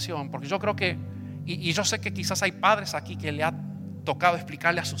ilustración, porque yo creo que, y yo sé que quizás hay padres aquí que le ha tocado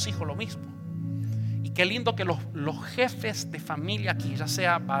explicarle a sus hijos lo mismo. Y qué lindo que los jefes de familia aquí, ya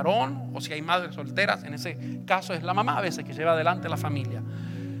sea varón o si hay madres solteras, en ese caso es la mamá a veces que lleva adelante la familia.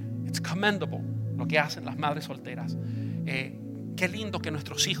 It's commendable lo que hacen las madres solteras. Qué lindo que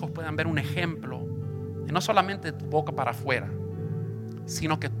nuestros hijos puedan ver un ejemplo de no solamente de tu boca para afuera,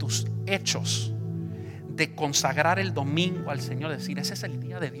 sino que tus hechos de consagrar el domingo al Señor, decir ese es el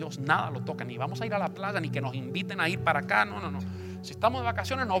día de Dios, nada lo toca, ni vamos a ir a la playa, ni que nos inviten a ir para acá, no. Si estamos de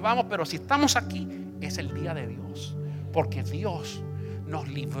vacaciones nos vamos, pero si estamos aquí es el día de Dios, porque Dios nos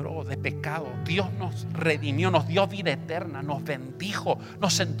libró de pecado, Dios nos redimió, nos dio vida eterna, nos bendijo,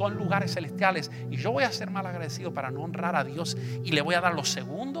 nos sentó en lugares celestiales. Y yo voy a ser mal agradecido para no honrar a Dios y le voy a dar lo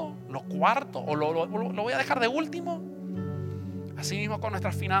segundo, lo cuarto, o lo voy a dejar de último. Así mismo con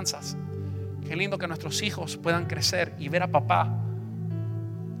nuestras finanzas. Qué lindo que nuestros hijos puedan crecer y ver a papá,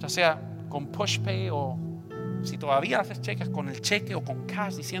 ya sea con PushPay o si todavía haces cheques, con el cheque o con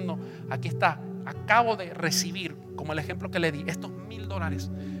cash, diciendo aquí está, acabo de recibir, como el ejemplo que le di, estos $1,000.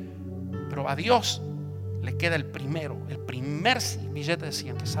 Pero a Dios le queda el primer billete de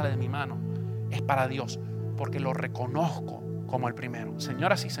 100 que sale de mi mano, es para Dios, porque lo reconozco como el primero.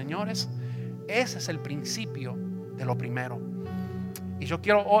 Señoras y señores, ese es el principio de lo primero. Y yo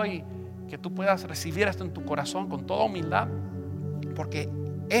quiero hoy que tú puedas recibir esto en tu corazón con toda humildad, porque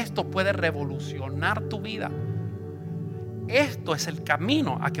esto puede revolucionar tu vida. Esto es el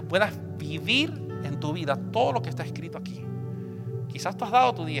camino a que puedas vivir en tu vida todo lo que está escrito aquí. Quizás tú has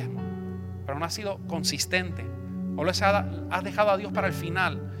dado tu diezmo, pero no has sido consistente, o lo has dejado a Dios para el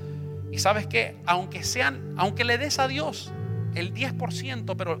final. Y sabes que aunque le des a Dios el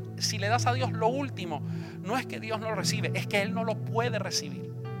 10%, pero si le das a Dios lo último, no es que Dios no lo recibe, es que Él no lo puede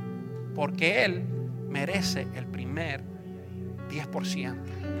recibir, porque Él merece el primer 10%.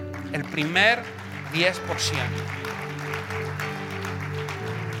 El primer 10%.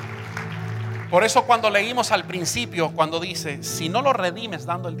 Por eso cuando leímos al principio, cuando dice, si no lo redimes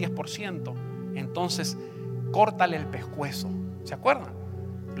dando el 10%, entonces córtale el pescuezo. ¿Se acuerdan?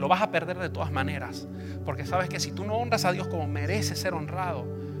 Lo vas a perder de todas maneras. Porque sabes que si tú no honras a Dios como merece ser honrado,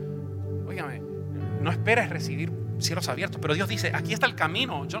 óigame, no esperes recibir cielos abiertos. Pero Dios dice, aquí está el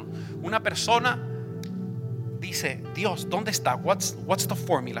camino. Una persona dice, Dios, ¿dónde está? What's the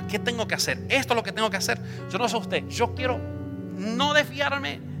formula? ¿Qué tengo que hacer? Esto es lo que tengo que hacer. Yo no sé usted, yo quiero no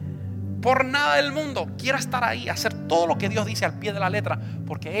desviarme por nada del mundo. Quiero estar ahí, hacer todo lo que Dios dice al pie de la letra,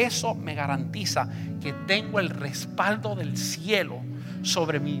 porque eso me garantiza que tengo el respaldo del cielo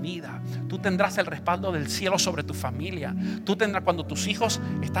sobre mi vida. Tú tendrás el respaldo del cielo sobre tu familia. Tú tendrás cuando tus hijos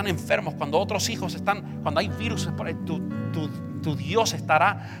están enfermos, cuando otros hijos cuando hay virus por ahí, tu Dios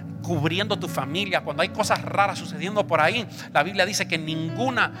estará cubriendo tu familia. Cuando hay cosas raras sucediendo por ahí, la Biblia dice que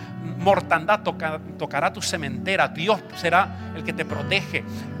ninguna mortandad tocará tu cementera. Dios será el que te protege.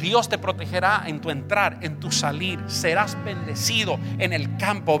 Dios te protegerá en tu entrar, en tu salir. Serás bendecido en el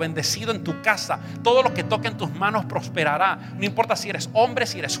campo, bendecido en tu casa. Todo lo que toque en tus manos prosperará. No importa si eres hombre,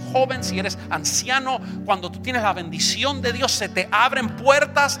 si eres joven, si eres anciano. Cuando tú tienes la bendición de Dios, se te abren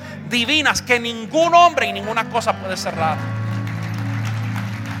puertas divinas que ningún hombre y ninguna cosa puede cerrar.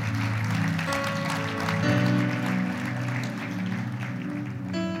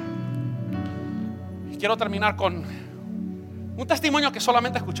 Quiero terminar con un testimonio que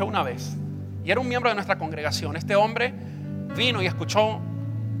solamente escuché una vez, y era un miembro de nuestra congregación. Este hombre vino y escuchó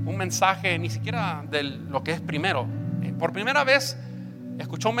un mensaje, ni siquiera de lo que es primero. Por primera vez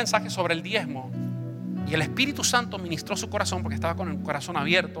escuchó un mensaje sobre el diezmo, y el Espíritu Santo ministró su corazón porque estaba con el corazón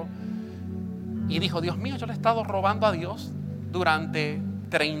abierto, y dijo, Dios mío, yo le he estado robando a Dios durante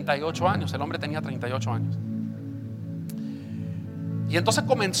 38 años. El hombre tenía 38 años. Y entonces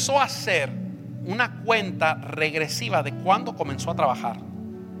comenzó a hacer una cuenta regresiva de cuándo comenzó a trabajar.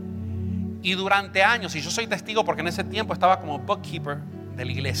 Y durante años, y yo soy testigo porque en ese tiempo estaba como bookkeeper de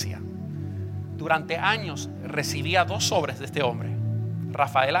la iglesia, durante años recibía 2 sobres de este hombre.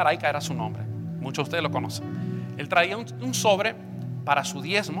 Rafael Araica era su nombre, muchos de ustedes lo conocen. Él traía un sobre para su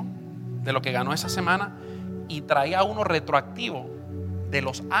diezmo de lo que ganó esa semana, y traía uno retroactivo de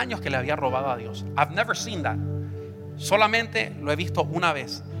los años que le había robado a Dios. I've never seen that. Solamente lo he visto una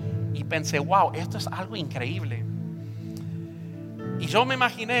vez. Y pensé, wow, esto es algo increíble. Y yo me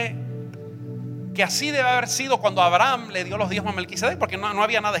imaginé que así debe haber sido cuando Abraham le dio los diezmos a Melquisedec, porque no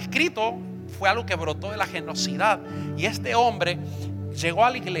había nada escrito. Fue algo que brotó de la generosidad. Y este hombre llegó a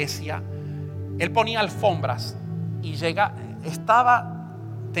la iglesia. Él ponía alfombras y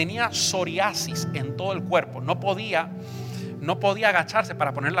tenía psoriasis en todo el cuerpo. No podía agacharse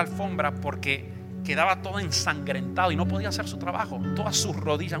para poner la alfombra porque quedaba todo ensangrentado y no podía hacer su trabajo. Todas sus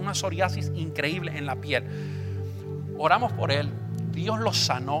rodillas, una psoriasis increíble en la piel. Oramos por él, Dios lo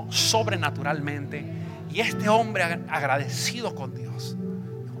sanó sobrenaturalmente. Y este hombre agradecido con Dios,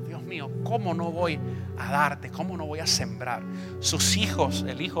 dijo: Dios mío, ¿cómo no voy a darte? ¿Cómo no voy a sembrar? Sus hijos,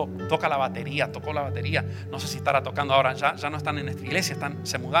 el hijo tocó la batería. No sé si estará tocando ahora, ya no están en esta iglesia,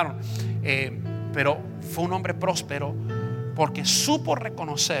 se mudaron. Pero fue un hombre próspero porque supo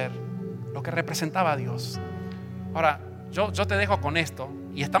reconocer lo que representaba a Dios. Ahora, yo te dejo con esto,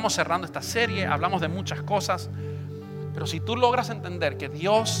 y estamos cerrando esta serie. Hablamos de muchas cosas, pero si tú logras entender que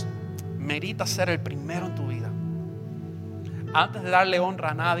Dios merita ser el primero en tu vida, antes de darle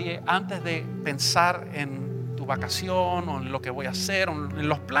honra a nadie, antes de pensar en tu vacación o en lo que voy a hacer, o en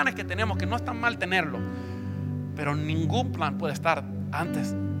los planes que tenemos, que no es tan mal tenerlo, pero ningún plan puede estar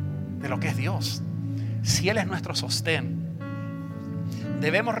antes de lo que es Dios. Si Él es nuestro sostén,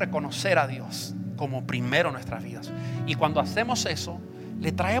 debemos reconocer a Dios como primero en nuestras vidas. Y cuando hacemos eso,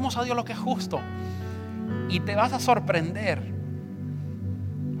 le traemos a Dios lo que es justo. Y te vas a sorprender,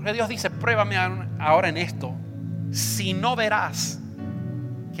 porque Dios dice: pruébame ahora en esto, si no verás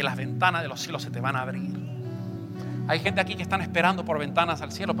que las ventanas de los cielos se te van a abrir. Hay gente aquí que están esperando por ventanas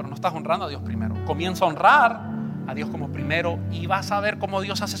al cielo, pero no estás honrando a Dios primero. Comienza a honrar a Dios como primero y vas a ver cómo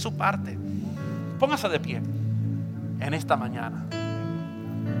Dios hace su parte. Póngase de pie en esta mañana,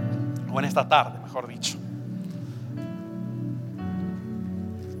 o en esta tarde, mejor dicho.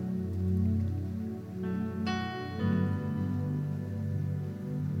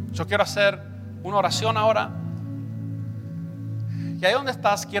 Yo quiero hacer una oración ahora. Y ahí donde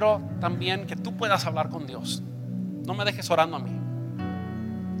estás, quiero también que tú puedas hablar con Dios. No me dejes orando a mí.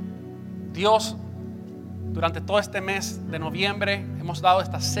 Dios, durante todo este mes de noviembre hemos dado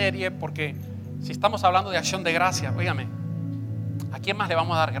esta serie porque si estamos hablando de acción de gracias, óigame, ¿a quién más le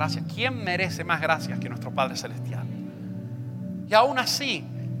vamos a dar gracias? ¿Quién merece más gracias que nuestro Padre Celestial? Y aún así,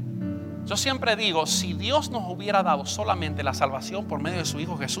 yo siempre digo, si Dios nos hubiera dado solamente la salvación por medio de su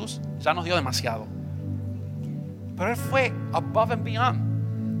Hijo Jesús, ya nos dio demasiado. Pero Él fue above and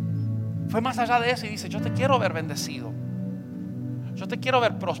beyond. Fue más allá de eso y dice: yo te quiero ver bendecido. Yo te quiero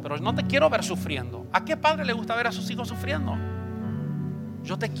ver próspero. No te quiero ver sufriendo. ¿A qué padre le gusta ver a sus hijos sufriendo?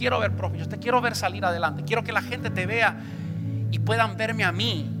 Yo te quiero ver próspero. Yo te quiero ver salir adelante. Quiero que la gente te vea y puedan verme a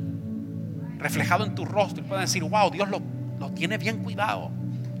mí reflejado en tu rostro y puedan decir: wow, Dios lo tiene bien cuidado.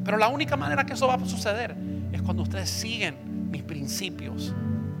 Pero la única manera que eso va a suceder es cuando ustedes siguen mis principios.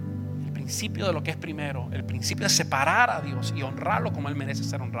 El principio de lo que es primero, el principio de separar a Dios y honrarlo como Él merece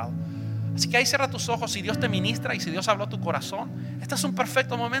ser honrado. Así que ahí cierra tus ojos. Si Dios te ministra y si Dios habló a tu corazón, este es un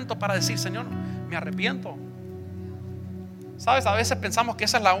perfecto momento para decir: Señor, me arrepiento. Sabes, a veces pensamos que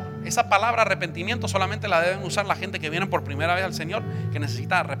esa palabra arrepentimiento solamente la deben usar la gente que viene por primera vez al Señor, que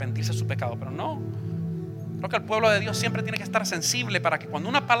necesita arrepentirse de su pecado. Pero no. Creo que el pueblo de Dios siempre tiene que estar sensible para que cuando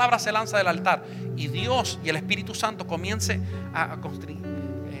una palabra se lanza del altar y Dios y el Espíritu Santo comience a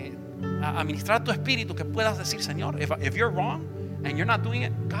ministrar tu espíritu, que puedas decir: Señor, if you're wrong and you're not doing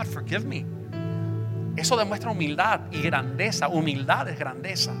it, God, forgive me. Eso demuestra humildad y grandeza. Humildad es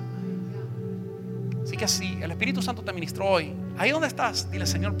grandeza. Así que si el Espíritu Santo te ministró hoy, ahí donde estás, dile: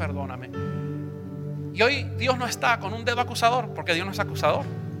 Señor, perdóname. Y hoy Dios no está con un dedo acusador, porque Dios no es acusador.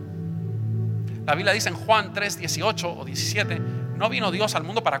 La Biblia dice en Juan 3, 18 o 17: no vino Dios al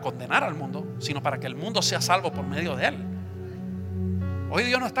mundo para condenar al mundo, sino para que el mundo sea salvo por medio de Él. Hoy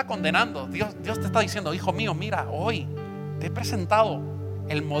Dios no está condenando. Dios te está diciendo: hijo mío, mira, hoy te he presentado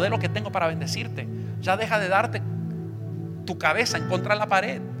el modelo que tengo para bendecirte. Ya deja de darte tu cabeza en contra de la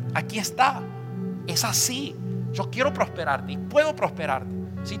pared. Aquí está. Es así. Yo quiero prosperarte y puedo prosperarte.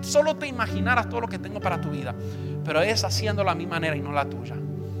 Si solo te imaginaras todo lo que tengo para tu vida, pero es haciéndolo a mi manera y no la tuya.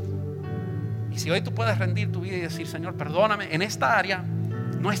 Y si hoy tú puedes rendir tu vida y decir: Señor, perdóname, en esta área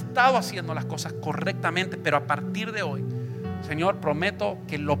no he estado haciendo las cosas correctamente, pero a partir de hoy, Señor, prometo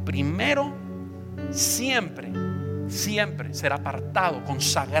que lo primero siempre será apartado,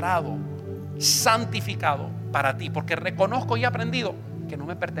 consagrado, santificado para ti, porque reconozco y he aprendido que no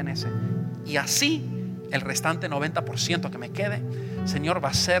me pertenece. Y así el restante 90% que me quede, Señor, va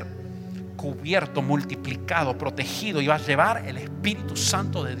a ser cubierto, multiplicado, protegido, y va a llevar el Espíritu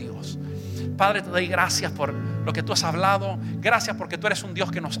Santo de Dios. Padre, te doy gracias por lo que tú has hablado. Gracias porque tú eres un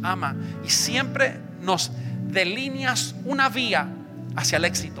Dios que nos ama y siempre nos delineas una vía hacia el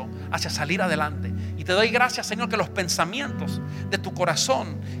éxito, hacia salir adelante. Y te doy gracias, Señor, que los pensamientos de tu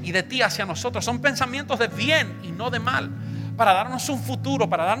corazón y de ti hacia nosotros son pensamientos de bien y no de mal, para darnos un futuro,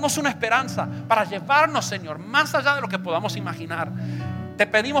 para darnos una esperanza, para llevarnos, Señor, más allá de lo que podamos imaginar. Te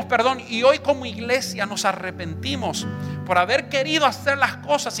pedimos perdón y hoy como iglesia nos arrepentimos por haber querido hacer las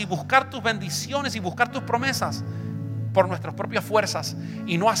cosas y buscar tus bendiciones y buscar tus promesas por nuestras propias fuerzas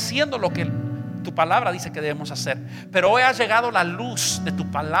y no haciendo lo que tu palabra dice que debemos hacer. Pero hoy ha llegado la luz de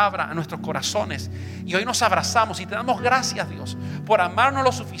tu palabra a nuestros corazones y hoy nos abrazamos y te damos gracias, Dios, por amarnos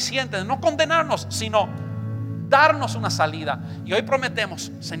lo suficiente, de no condenarnos, sino darnos una salida. Y hoy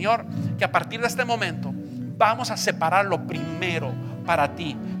prometemos, Señor, que a partir de este momento vamos a separar lo primero para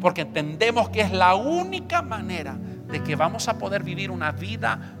ti, porque entendemos que es la única manera de que vamos a poder vivir una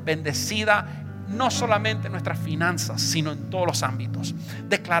vida bendecida, no solamente en nuestras finanzas, sino en todos los ámbitos.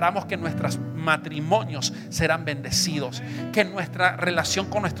 Declaramos que nuestros matrimonios serán bendecidos, que nuestra relación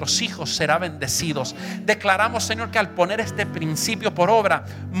con nuestros hijos será bendecidos. Declaramos, Señor, que al poner este principio por obra,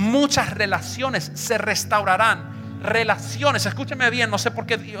 muchas relaciones se restaurarán. Relaciones, escúcheme bien, no sé por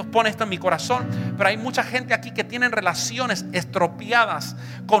qué Dios pone esto en mi corazón, pero hay mucha gente aquí que tienen relaciones estropeadas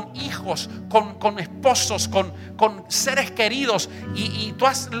con hijos, con esposos, con seres queridos, y tú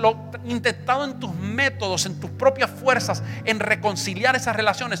has intentado en tus métodos, en tus propias fuerzas, en reconciliar esas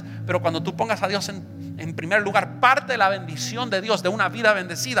relaciones. Pero cuando tú pongas a Dios en primer lugar, parte de la bendición de Dios, de una vida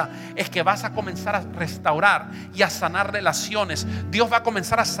bendecida, es que vas a comenzar a restaurar y a sanar relaciones. Dios va a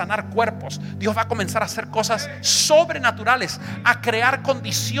comenzar a sanar cuerpos. Dios va a comenzar a hacer cosas sobrenaturales, a crear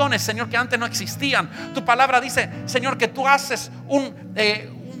condiciones, Señor, que antes no existían. Tu palabra dice, Señor, que tú haces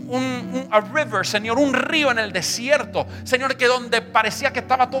a river, Señor, un río en el desierto, Señor, que donde parecía que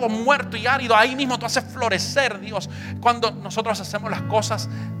estaba todo muerto y árido, ahí mismo tú haces florecer, Dios, cuando nosotros hacemos las cosas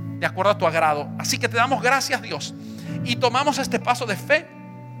de acuerdo a tu agrado. Así que te damos gracias, Dios, y tomamos este paso de fe,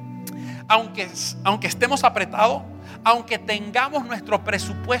 aunque estemos apretados, aunque tengamos nuestro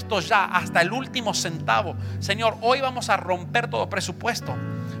presupuesto ya hasta el último centavo. Señor, hoy vamos a romper todo presupuesto,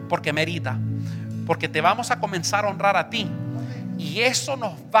 porque merita, porque te vamos a comenzar a honrar a ti, y eso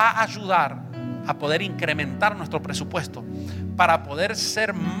nos va a ayudar a poder incrementar nuestro presupuesto para poder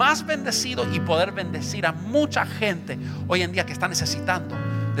ser más bendecidos y poder bendecir a mucha gente hoy en día que está necesitando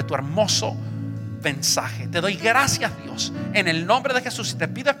de tu hermoso mensaje. Te doy gracias, Dios, en el nombre de Jesús, y te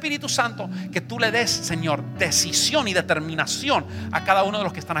pido, Espíritu Santo, que tú le des, Señor, decisión y determinación a cada uno de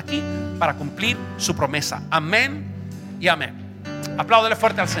los que están aquí para cumplir su promesa. Amén y amén. Apláudele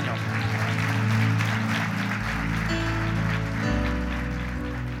fuerte al Señor.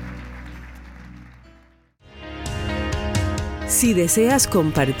 Si deseas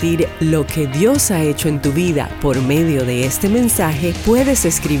compartir lo que Dios ha hecho en tu vida por medio de este mensaje, puedes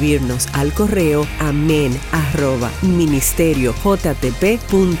escribirnos al correo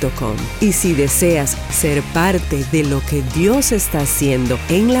amen@ministeriojtp.com. Y si deseas ser parte de lo que Dios está haciendo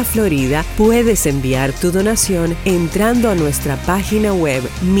en la Florida, puedes enviar tu donación entrando a nuestra página web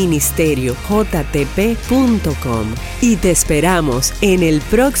ministeriojtp.com. Y te esperamos en el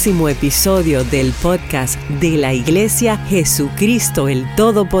próximo episodio del podcast de la Iglesia Jesucristo el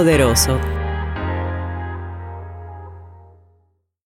Todopoderoso.